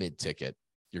backup mid ticket.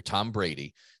 You're Tom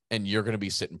Brady, and you're going to be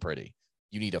sitting pretty.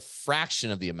 You need a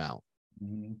fraction of the amount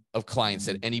of clients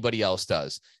that anybody else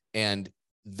does. And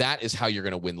that is how you're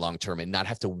going to win long-term and not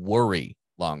have to worry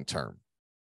long-term.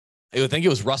 I think it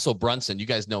was Russell Brunson. You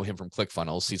guys know him from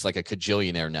ClickFunnels. He's like a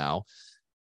cajillionaire now,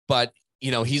 but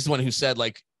he's the one who said,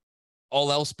 like, all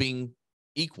else being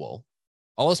equal,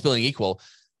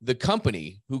 the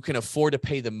company who can afford to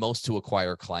pay the most to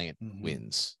acquire a client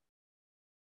wins.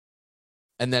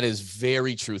 And that is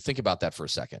very true. Think about that for a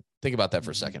second.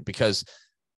 Because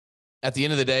at the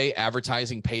end of the day,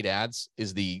 advertising, paid ads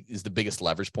is the biggest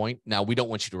leverage point. Now, we don't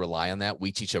want you to rely on that.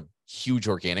 We teach a huge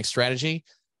organic strategy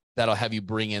that'll have you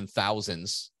bring in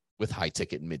thousands with high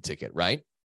ticket and mid ticket, right?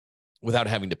 Without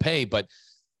having to pay. But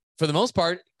for the most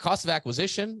part, cost of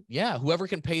acquisition, whoever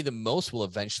can pay the most will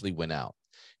eventually win out.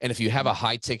 And if you have a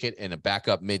high ticket and a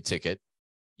backup mid ticket,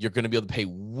 you're going to be able to pay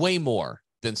way more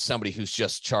than somebody who's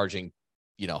just charging,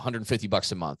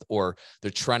 $150 a month, or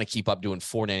they're trying to keep up doing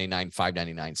 $4.99,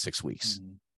 $5.99, 6 weeks.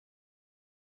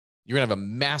 You're going to have a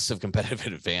massive competitive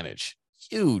advantage.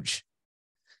 Huge.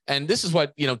 And this is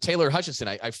what, Taylor Hutchinson,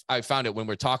 I found it when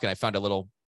we're talking, I found a little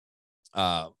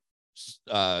shot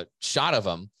of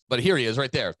him, but here he is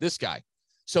right there, this guy.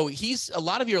 So a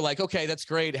lot of you are like, okay, that's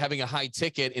great having a high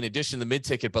ticket in addition to the mid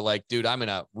ticket, but like, dude, I'm in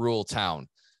a rural town.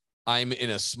 I'm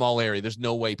in a small area. There's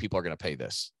no way people are going to pay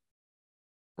this.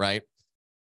 Right.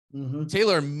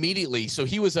 Taylor immediately. So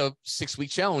he was a 6-week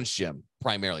challenge gym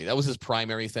primarily. That was his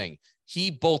primary thing.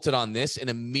 He bolted on this and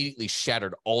immediately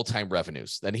shattered all-time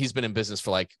revenues. Then he's been in business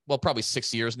for probably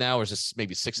 6 years now, or is this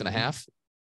maybe 6.5?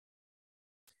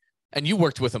 And you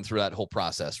worked with him through that whole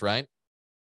process, right?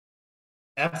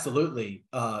 Absolutely.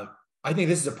 I think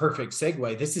this is a perfect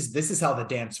segue. This is how the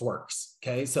dance works.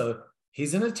 Okay. So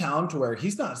he's in a town to where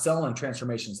he's not selling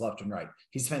transformations left and right.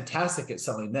 He's fantastic at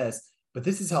selling this, but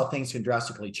this is how things can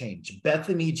drastically change.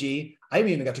 Bethany G, I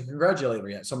haven't even got to congratulate her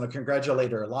yet. So I'm going to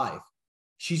congratulate her live.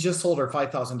 She just sold her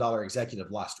 $5,000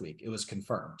 executive last week. It was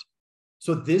confirmed.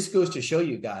 So this goes to show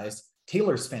you guys,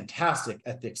 Taylor's fantastic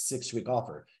at the 6-week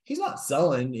offer. He's not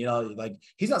selling,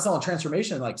 he's not selling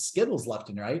transformation like Skittles left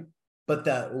and right. But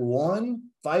that one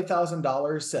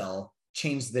 $5,000 sell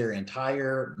changed their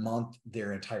entire month,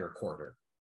 their entire quarter.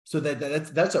 So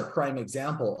that's a prime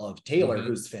example of Taylor,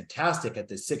 who's fantastic at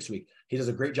this 6-week. He does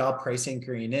a great job price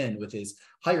anchoring in with his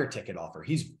higher ticket offer.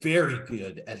 He's very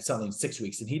good at selling 6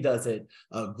 weeks, and he does it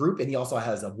group, and he also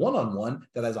has a one-on-one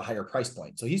that has a higher price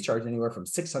point. So he's charging anywhere from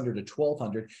 $600 to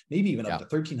 $1,200, maybe even up to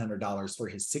 $1,300 for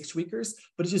his 6-weekers.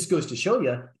 But it just goes to show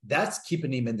you that's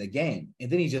keeping him in the game.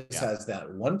 And then he just has that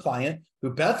one client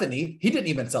who Bethany, he didn't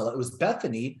even sell it. It was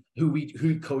Bethany who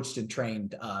he coached and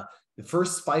trained the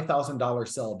first $5,000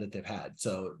 sell that they've had.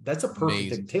 So that's a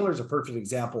perfect thing. Taylor's a perfect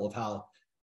example of how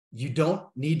you don't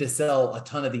need to sell a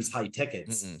ton of these high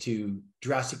tickets to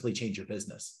drastically change your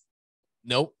business.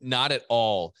 Nope, not at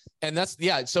all. And that's,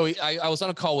 so I was on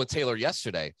a call with Taylor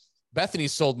yesterday. Bethany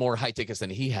sold more high tickets than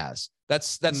he has.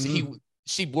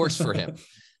 She works for him.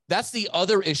 That's the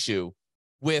other issue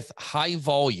with high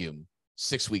volume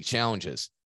 6-week challenges.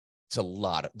 It's a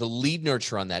lot. The lead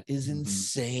nurture on that is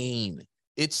insane.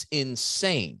 It's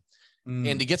insane.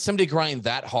 And to get somebody to grind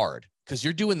that hard, because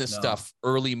you're doing this stuff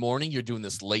early morning, you're doing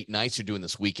this late nights, you're doing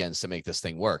this weekends to make this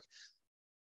thing work.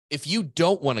 If you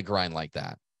don't want to grind like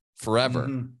that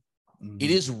forever, it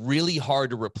is really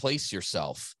hard to replace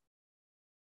yourself.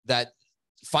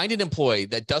 Find an employee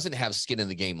that doesn't have skin in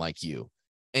the game like you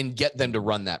and get them to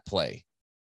run that play.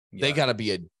 They got to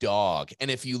be a dog.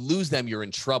 And if you lose them, you're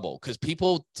in trouble, because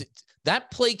that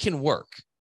play can work,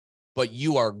 but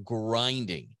you are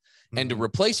grinding. And to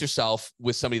replace yourself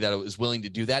with somebody that is willing to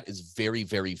do that is very,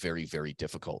 very, very, very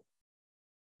difficult.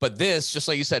 But this, just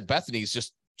like you said, Bethany's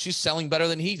she's selling better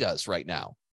than he does right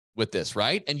now with this,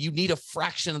 right? And you need a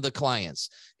fraction of the clients.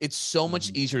 It's so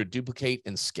much easier to duplicate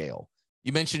and scale.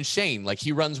 You mentioned Shane, like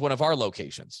he runs one of our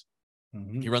locations.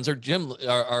 He runs our gym,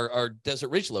 our Desert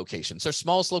Ridge locations. Our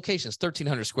smallest location is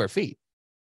 1,300 square feet.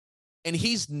 And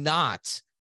he's not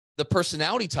the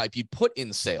personality type you'd put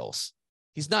in sales.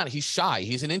 He's not. He's shy.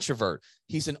 He's an introvert.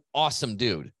 He's an awesome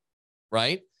dude,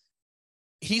 right?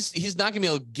 He's not going to be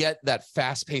able to get that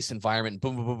fast-paced environment,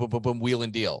 boom, boom, boom, boom, boom, boom, wheel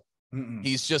and deal.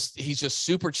 He's just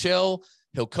super chill.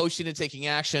 He'll coach you into taking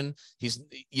action. He's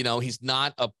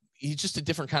just a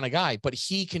different kind of guy, but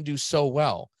he can do so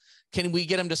well. Can we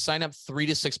get him to sign up 3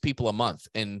 to 6 people a month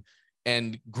and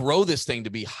grow this thing to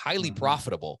be highly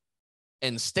profitable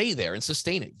and stay there and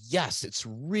sustain it? Yes, it's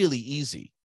really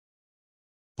easy.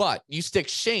 But you stick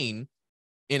Shane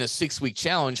in a 6-week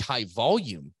challenge, high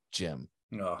volume gym.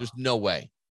 No. There's no way.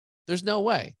 There's no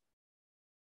way.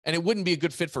 And it wouldn't be a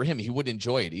good fit for him. He wouldn't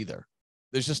enjoy it either.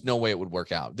 There's just no way it would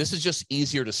work out. This is just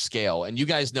easier to scale. And you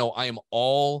guys know I am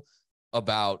all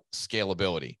about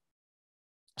scalability.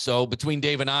 So between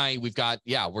Dave and I,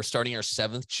 we're starting our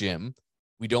 7th gym.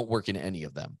 We don't work in any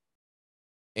of them.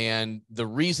 And the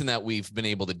reason that we've been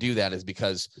able to do that is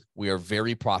because we are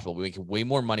very profitable. We make way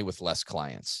more money with less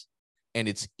clients. And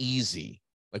it's easy.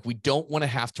 Like, we don't want to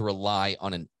have to rely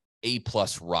on an A+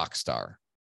 rock star.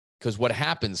 Because what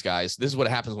happens, guys, this is what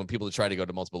happens when people try to go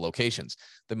to multiple locations.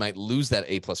 They might lose that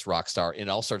A+ rock star and it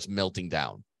all starts melting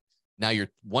down. Now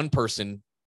you're one person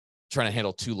trying to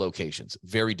handle 2 locations.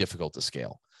 Very difficult to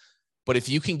scale. But if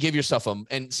you can give yourself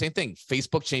and same thing,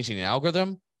 Facebook changing an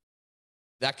algorithm,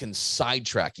 that can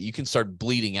sidetrack you. You can start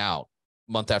bleeding out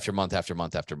month after month after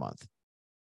month after month.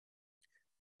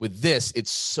 With this,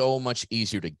 it's so much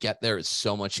easier to get there. It's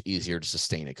so much easier to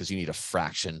sustain it because you need a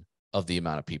fraction of the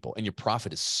amount of people, and your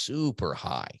profit is super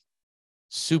high,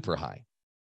 super high.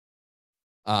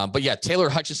 But yeah, Taylor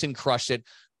Hutchison crushed it.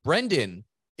 Brendan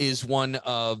is one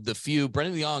of the few.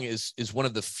 Brendan Young is one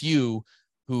of the few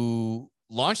who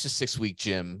launched a 6-week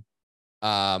gym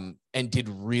and did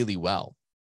really well.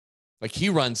 Like, he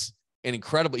runs an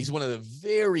incredible. He's one of the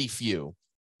very few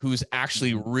who's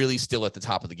actually really still at the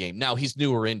top of the game. Now he's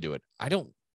newer into it. Do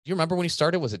you remember when he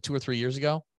started? Was it 2 or 3 years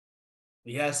ago?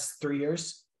 Yes, 3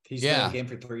 years. He's been in the game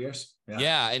for 3 years.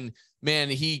 Yeah. And man,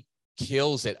 he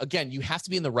kills it. Again, you have to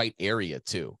be in the right area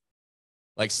too.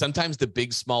 Like, sometimes the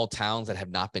big, small towns that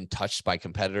have not been touched by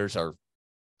competitors are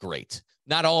great.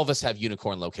 Not all of us have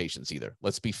unicorn locations either.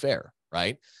 Let's be fair,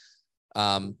 right?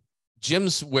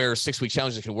 Gyms where 6-week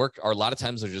challenges can work are a lot of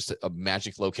times they're just a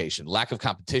magic location, lack of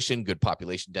competition, good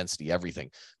population density,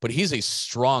 everything. But he's a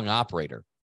strong operator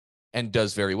and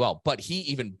does very well. But he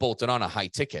even bolted on a high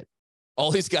ticket.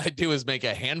 All he's got to do is make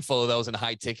a handful of those in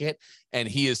high ticket, and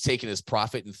he is taking his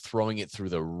profit and throwing it through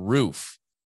the roof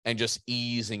and just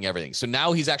easing everything. So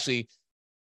now he's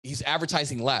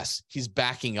advertising less. He's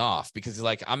backing off because he's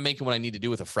like, I'm making what I need to do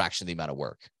with a fraction of the amount of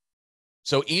work.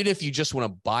 So even if you just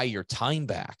want to buy your time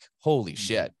back, holy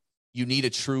shit, you need a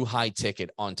true high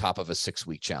ticket on top of a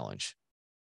 6-week challenge.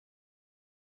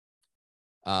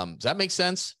 Does that make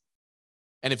sense?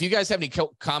 And if you guys have any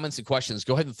comments and questions,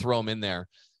 go ahead and throw them in there.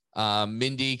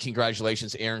 Mindy,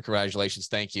 congratulations. Aaron, congratulations.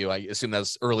 Thank you. I assume that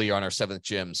was earlier on our 7th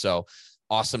gym. So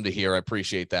awesome to hear. I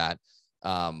appreciate that.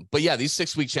 But yeah, these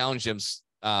 6-week challenge gyms,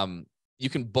 you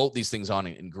can bolt these things on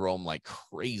and grow them like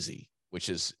crazy, which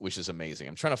is amazing.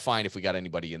 I'm trying to find if we got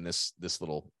anybody in this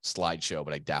little slideshow,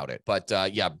 but I doubt it. But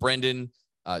yeah, Brendan,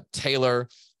 Taylor,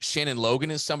 Shannon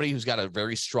Logan is somebody who's got a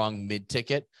very strong mid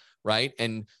ticket, right?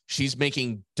 And she's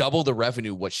making double the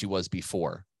revenue what she was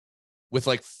before with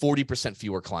like 40%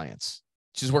 fewer clients.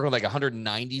 She's working with like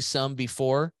 190 some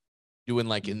before, doing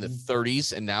like in the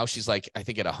 30s. And now she's like, I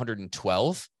think at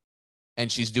 112,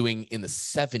 and she's doing in the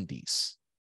 70s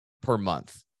per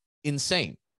month.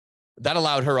 Insane. That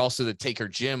allowed her also to take her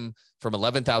gym from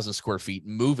 11,000 square feet,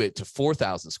 move it to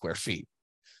 4,000 square feet.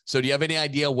 So do you have any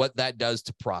idea what that does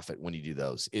to profit when you do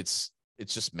those? It's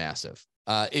just massive.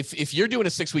 If you're doing a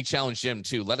 6-week challenge gym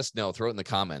too, let us know, throw it in the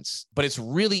comments. But it's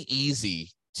really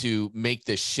easy to make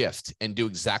this shift and do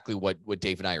exactly what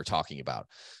Dave and I are talking about.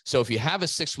 So if you have a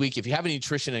 6-week, if you have a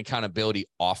nutrition and accountability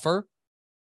offer,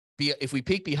 if we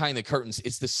peek behind the curtains,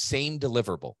 it's the same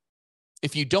deliverable.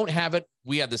 If you don't have it,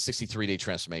 we have the 63-day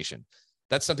transformation.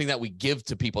 That's something that we give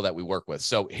to people that we work with.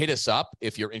 So hit us up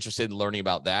if you're interested in learning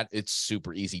about that. It's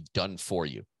super easy, done for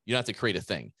you. You don't have to create a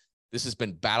thing. This has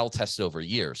been battle tested over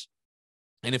years.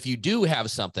 And if you do have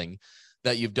something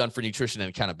that you've done for nutrition and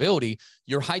accountability,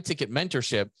 your high ticket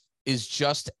mentorship is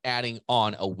just adding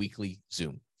on a weekly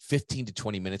Zoom, 15 to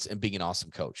 20 minutes, and being an awesome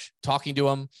coach, talking to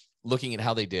them, looking at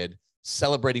how they did,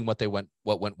 celebrating what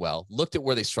went well, looked at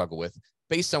where they struggle with,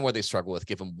 based on where they struggle with,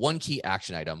 give them one key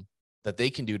action item that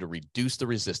they can do to reduce the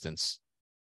resistance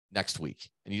next week.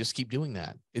 And you just keep doing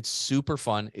that. It's super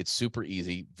fun. It's super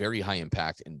easy, very high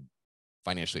impact, and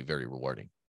financially very rewarding.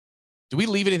 Do we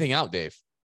leave anything out, Dave?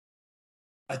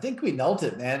 I think we nailed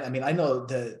it, man. I mean, I know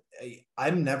that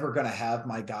I'm never going to have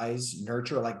my guys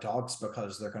nurture like dogs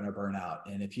because they're going to burn out.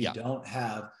 And if you don't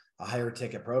have a higher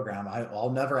ticket program,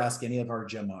 I'll never ask any of our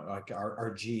gym, like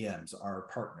our GMs, our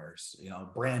partners, you know,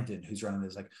 Brandon, who's running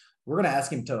this, like, we're going to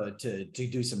ask him to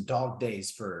do some dog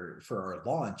days for our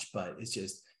launch, but it's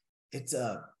just, it's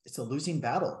a losing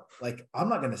battle. Like, I'm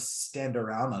not going to stand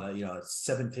around on a, you know,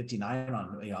 759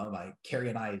 on, you know, like Carrie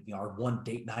and I, you know, our one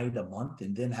date night a month,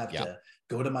 and then have to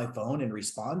go to my phone and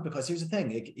respond. Because here's the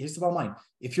thing, here's the bottom line.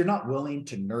 If you're not willing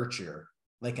to nurture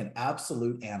like an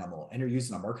absolute animal and you're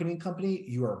using a marketing company,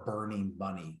 you are burning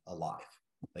money alive.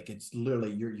 Like, it's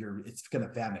literally, it's going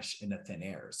to vanish into thin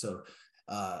air. So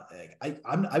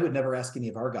I would never ask any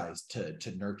of our guys to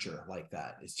nurture like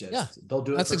that. It's just, they'll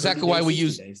do it. That's exactly why we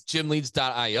use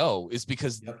gymleads.io, is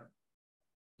because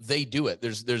they do it.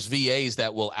 There's VAs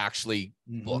that will actually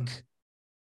book,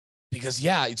 because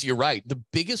you're right. The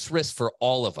biggest risk for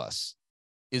all of us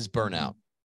is burnout,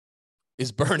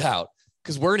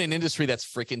 because we're in an industry that's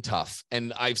freaking tough.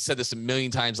 And I've said this a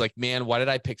million times, like, man, why did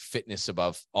I pick fitness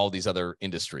above all these other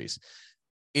industries?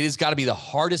 It has got to be the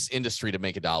hardest industry to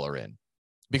make a dollar in,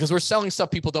 because we're selling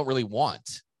stuff people don't really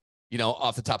want, you know,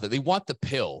 off the top of it. They want the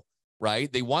pill,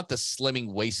 right? They want the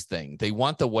slimming waist thing. They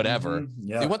want the whatever.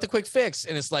 They want the quick fix.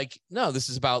 And it's like, no, this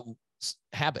is about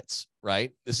habits,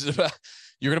 right? This is about,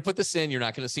 you're going to put this in, you're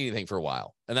not going to see anything for a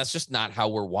while. And that's just not how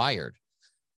we're wired.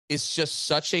 It's just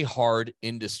such a hard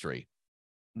industry.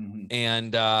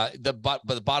 And but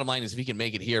the bottom line is, if you can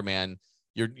make it here, man,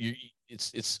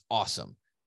 it's awesome.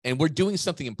 And we're doing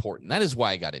something important. That is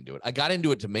why I got into it. I got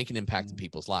into it to make an impact in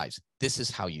people's lives. This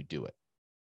is how you do it.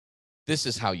 This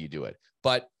is how you do it.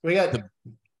 But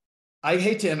I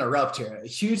hate to interrupt here. A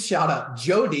huge shout out,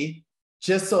 Jody.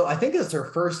 I think it's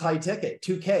her first high ticket,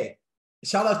 2K.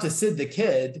 Shout out to Sid the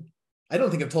Kid. I don't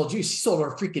think I've told you, she sold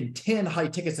her freaking 10 high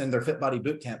tickets in their Fit Body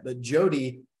Bootcamp. But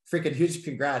Jody, freaking huge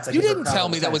congrats. You didn't tell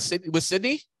me that was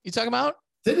Sydney you talking about?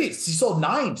 Sydney, she sold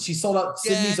 9. She sold out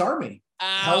Sydney's Army.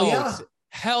 Hell yeah.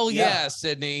 Hell yeah,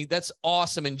 Sydney. That's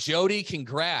awesome. And Jody,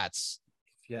 congrats.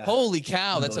 Yeah. Holy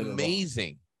cow. That's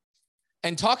amazing.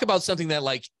 And talk about something that,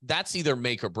 like, that's either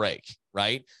make or break,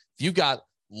 right? If you got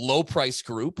low price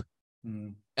group,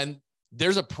 and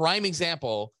there's a prime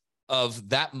example of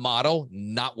that model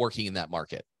not working in that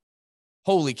market.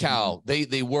 Holy cow.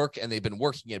 They work, and they've been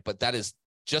working it, but that is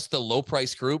just the low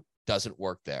price group doesn't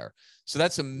work there. So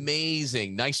that's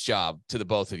amazing. Nice job to the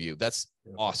both of you. That's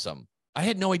awesome. I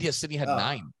had no idea Sydney had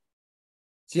 9.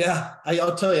 Yeah,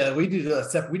 I'll tell you, we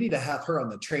need to have her on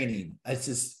the training. It's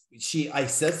just, I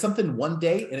said something one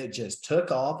day and it just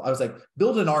took off. I was like,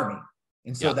 build an army.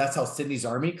 And so that's how Sydney's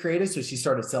Army created. So she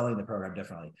started selling the program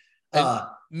differently.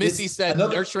 Missy said,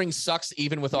 nurturing sucks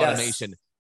even with automation.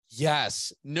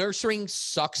 Yes. Nurturing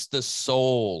sucks the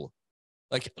soul.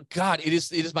 Like, God, it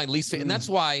is my least favorite. And that's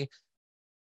why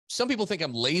some people think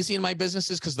I'm lazy in my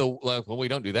businesses, because we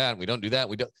don't do that. We don't do that.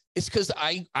 We don't. It's because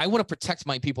I want to protect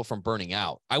my people from burning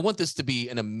out. I want this to be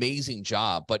an amazing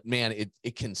job, but man,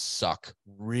 it can suck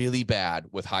really bad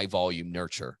with high volume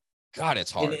nurture. God,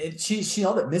 it's hard. And she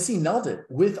nailed it. Missy nailed it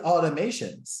with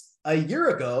automations. A year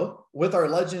ago, with our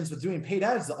legends with doing paid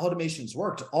ads, the automations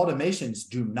worked. Automations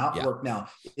do not work now.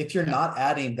 If you're not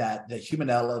adding the human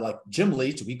element, like gym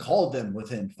leads, we called them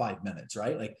within 5 minutes,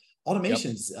 right? Like,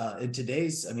 automations in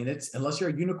today's, I mean, it's, unless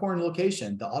you're a unicorn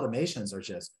location, the automations are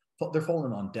just, they're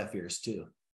falling on deaf ears too.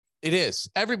 It is.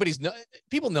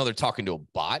 People know they're talking to a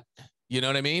bot. You know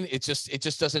what I mean? It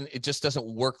just doesn't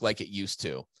work like it used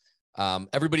to.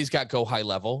 Everybody's got Go High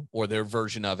Level or their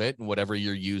version of it, and whatever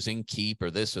you're using, Keep or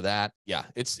this or that. Yeah,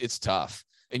 it's tough.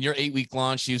 And your 8-week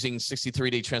launch using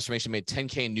 63-day transformation made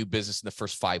 10K in new business in the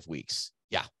first 5 weeks.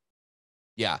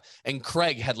 Yeah. And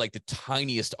Craig had like the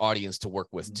tiniest audience to work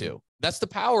with too. That's the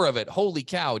power of it. Holy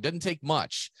cow. It doesn't take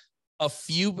much. A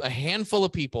handful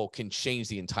of people can change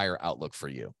the entire outlook for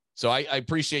you. So I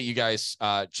appreciate you guys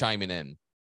chiming in.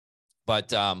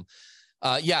 But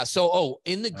so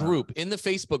in the group, in the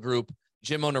Facebook group,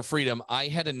 Gym Owner Freedom, I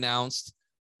had announced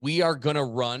we are going to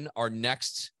run our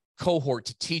next cohort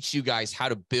to teach you guys how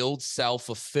to build, sell,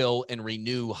 fulfill, and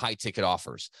renew high ticket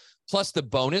offers. Plus the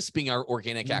bonus being our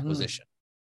organic acquisition.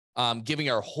 Giving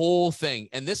our whole thing.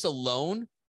 And this alone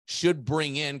should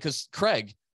bring in, because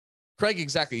Craig,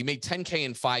 exactly, he made 10K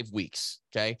in 5 weeks,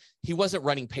 okay? He wasn't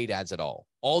running paid ads at all.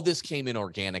 All this came in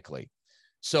organically.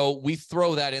 So we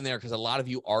throw that in there because a lot of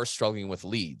you are struggling with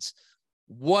leads.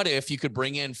 What if you could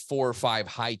bring in 4 or 5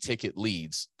 high ticket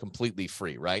leads completely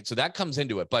free, right? So that comes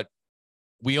into it, but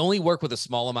we only work with a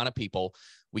small amount of people.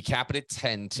 We cap it at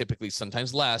 10, typically,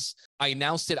 sometimes less. I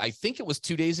announced it, I think it was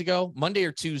 2 days ago, Monday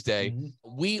or Tuesday.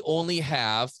 We only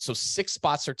have, 6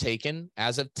 spots are taken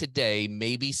as of today,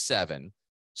 maybe 7.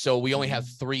 So we only have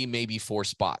 3, maybe 4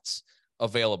 spots.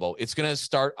 available. It's going to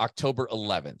start October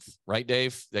 11th, right,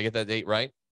 Dave? Did I get that date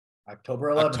right?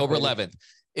 October 11th. October 11th.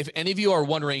 If any of you are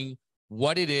wondering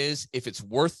what it is, if it's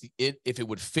worth it, if it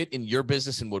would fit in your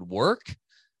business and would work,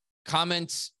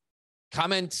 comment.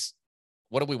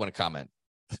 What do we want to comment?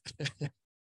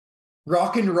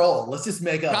 Rock and roll. Let's just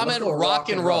make up. Comment rock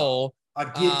and roll. A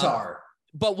guitar.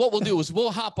 But what we'll do is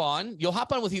we'll hop on. You'll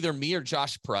hop on with either me or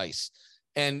Josh Price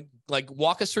and like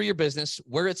walk us through your business,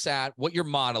 where it's at, what your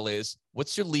model is,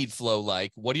 what's your lead flow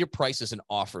like, what are your prices and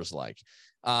offers like.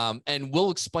 And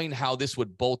we'll explain how this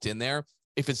would bolt in there.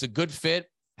 If it's a good fit,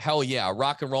 hell yeah,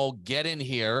 rock and roll, get in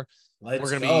here.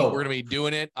 We're gonna be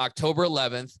doing it October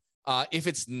 11th. If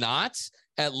it's not,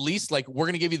 at least like we're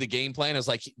gonna give you the game plan as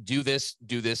like do this,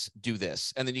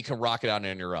 and then you can rock it out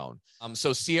on your own.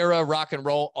 So Sierra, rock and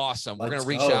roll, awesome. We're gonna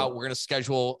reach out. We're gonna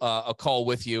schedule a call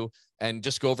with you and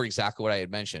just go over exactly what I had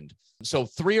mentioned. So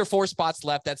 3 or 4 spots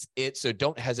left. That's it. So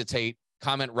don't hesitate.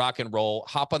 Comment rock and roll.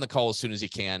 Hop on the call as soon as you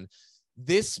can.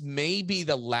 This may be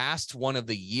the last one of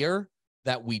the year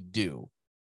that we do.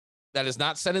 That is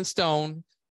not set in stone.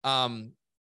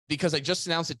 Because I just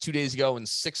announced it 2 days ago and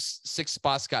six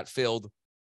spots got filled.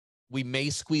 We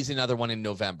may squeeze another one in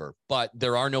November, but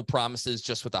there are no promises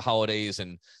just with the holidays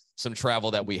and some travel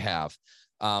that we have.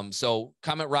 So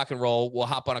comment rock and roll. We'll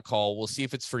hop on a call. We'll see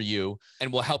if it's for you,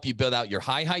 and we'll help you build out your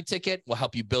high ticket. We'll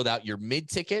help you build out your mid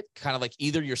ticket, kind of like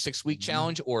either your 6-week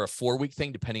challenge or a 4-week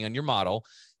thing, depending on your model.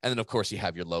 And then of course you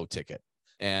have your low ticket.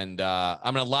 And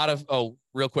I'm in a lot of,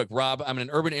 real quick, Rob, I'm in an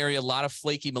urban area, a lot of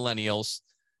flaky millennials.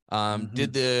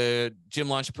 Did the gym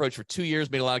launch approach for 2 years,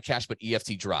 made a lot of cash, but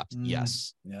EFT dropped.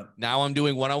 Yes. Yep. Now I'm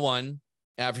doing one-on-one,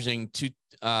 averaging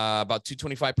about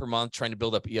 $225 per month, trying to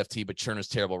build up EFT, but churn is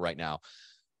terrible right now.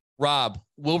 Rob,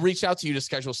 we'll reach out to you to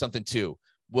schedule something too.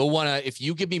 We'll want to, if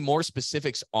you give me more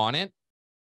specifics on it,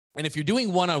 and if you're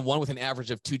doing one-on-one with an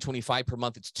average of $225 per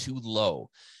month, it's too low.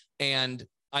 And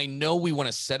I know we want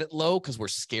to set it low because we're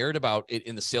scared about it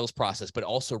in the sales process, but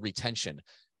also retention.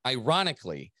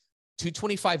 Ironically,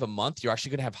 $225 a month, you're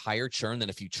actually going to have higher churn than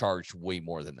if you charged way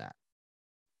more than that.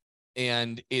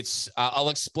 And it's, I'll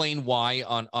explain why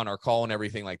on our call and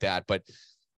everything like that. But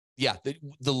yeah,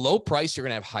 the low price, you're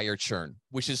going to have higher churn,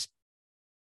 which is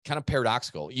kind of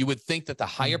paradoxical. You would think that the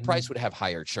higher price would have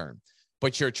higher churn,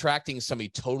 but you're attracting somebody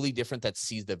totally different that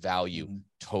sees the value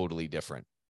totally different.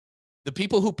 The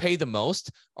people who pay the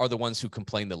most are the ones who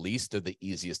complain the least. They're the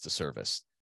easiest to service.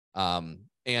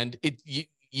 And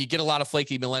you get a lot of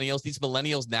flaky millennials. These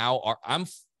millennials now I'm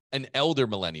an elder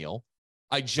millennial.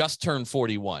 I just turned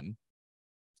 41.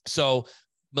 So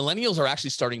millennials are actually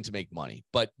starting to make money,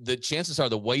 but the chances are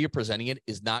the way you're presenting it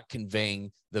is not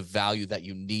conveying the value that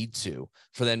you need to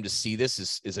for them to see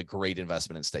this is a great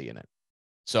investment and stay in it.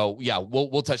 So yeah,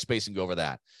 we'll touch base and go over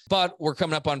that, but we're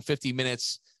coming up on 50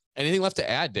 minutes. Anything left to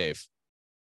add, Dave?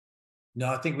 No,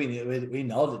 I think we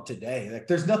nailed it today. Like,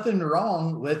 there's nothing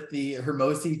wrong with the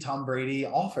Hermosi Tom Brady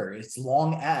offer. It's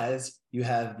long as you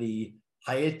have the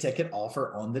higher ticket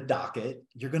offer on the docket,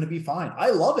 you're going to be fine. I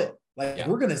love it. Like,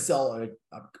 we're going to sell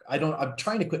I'm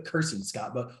trying to quit cursing,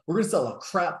 Scott, but we're going to sell a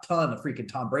crap ton of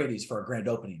freaking Tom Brady's for a grand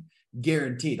opening.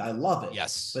 Guaranteed. I love it.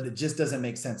 Yes. But it just doesn't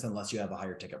make sense unless you have a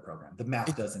higher ticket program. The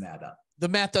math doesn't add up. The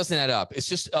math doesn't add up. It's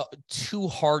just too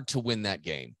hard to win that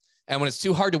game. And when it's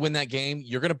too hard to win that game,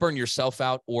 you're going to burn yourself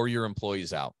out or your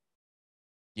employees out.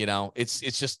 You know, it's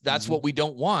just, that's what we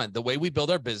don't want. The way we build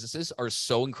our businesses are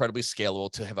so incredibly scalable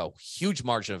to have a huge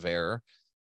margin of error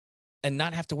and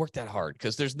not have to work that hard,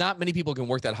 because there's not many people who can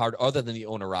work that hard other than the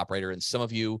owner operator. And some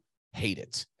of you hate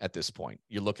it at this point.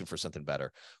 You're looking for something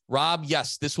better. Rob,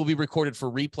 yes, this will be recorded for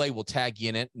replay. We'll tag you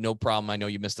in it. No problem. I know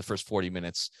you missed the first 40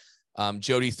 minutes.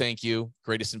 Jody, thank you.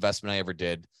 Greatest investment I ever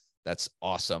did. That's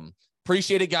awesome.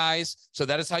 Appreciate it, guys. So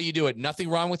that is how you do it. Nothing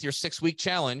wrong with your 6-week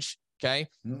challenge. Okay.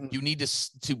 You need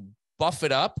to buff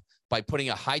it up by putting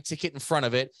a high ticket in front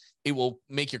of it. It will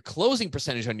make your closing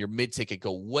percentage on your mid ticket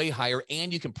go way higher.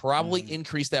 And you can probably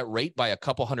increase that rate by a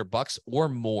couple $100 or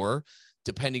more,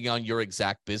 depending on your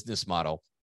exact business model.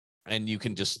 And you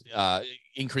can just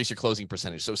increase your closing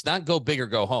percentage. So it's not go big or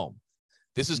go home.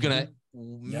 This is going to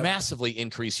massively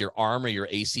increase your ARM or your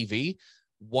ACV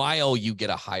while you get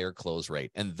a higher close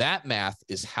rate. And that math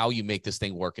is how you make this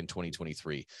thing work in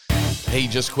 2023. Hey,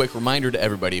 just quick reminder to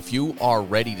everybody, if you are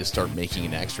ready to start making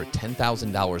an extra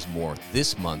 $10,000 more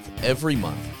this month, every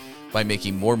month, by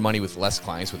making more money with less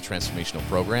clients with transformational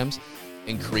programs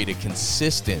and create a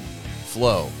consistent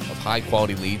flow of high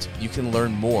quality leads, you can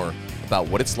learn more about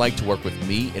what it's like to work with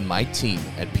me and my team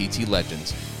at PT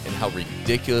Legends and how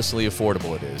ridiculously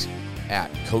affordable it is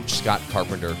at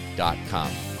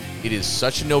CoachScottCarpenter.com. It is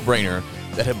such a no-brainer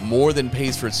that have more than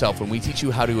pays for itself when we teach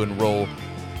you how to enroll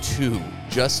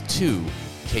just two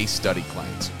case study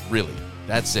clients. Really,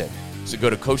 that's it. So go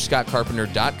to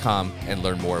CoachScottCarpenter.com and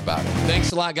learn more about it.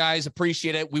 Thanks a lot, guys.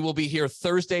 Appreciate it. We will be here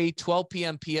Thursday, 12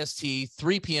 p.m. PST,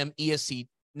 3 p.m. EST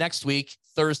next week,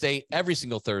 Thursday, every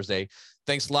single Thursday.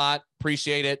 Thanks a lot.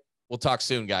 Appreciate it. We'll talk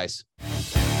soon, guys.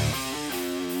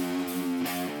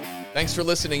 Thanks for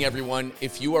listening, everyone.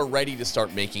 If you are ready to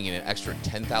start making an extra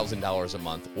 $10,000 a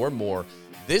month or more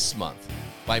this month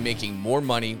by making more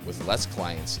money with less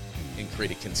clients and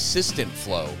create a consistent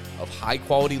flow of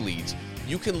high-quality leads,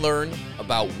 you can learn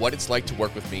about what it's like to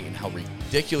work with me and how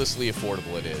ridiculously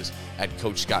affordable it is at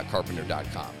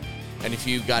CoachScottCarpenter.com. And if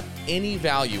you got any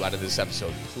value out of this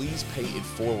episode, please pay it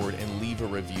forward and leave a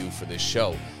review for this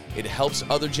show. It helps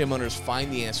other gym owners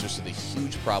find the answers to the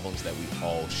huge problems that we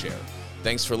all share.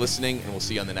 Thanks for listening, and we'll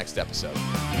see you on the next episode.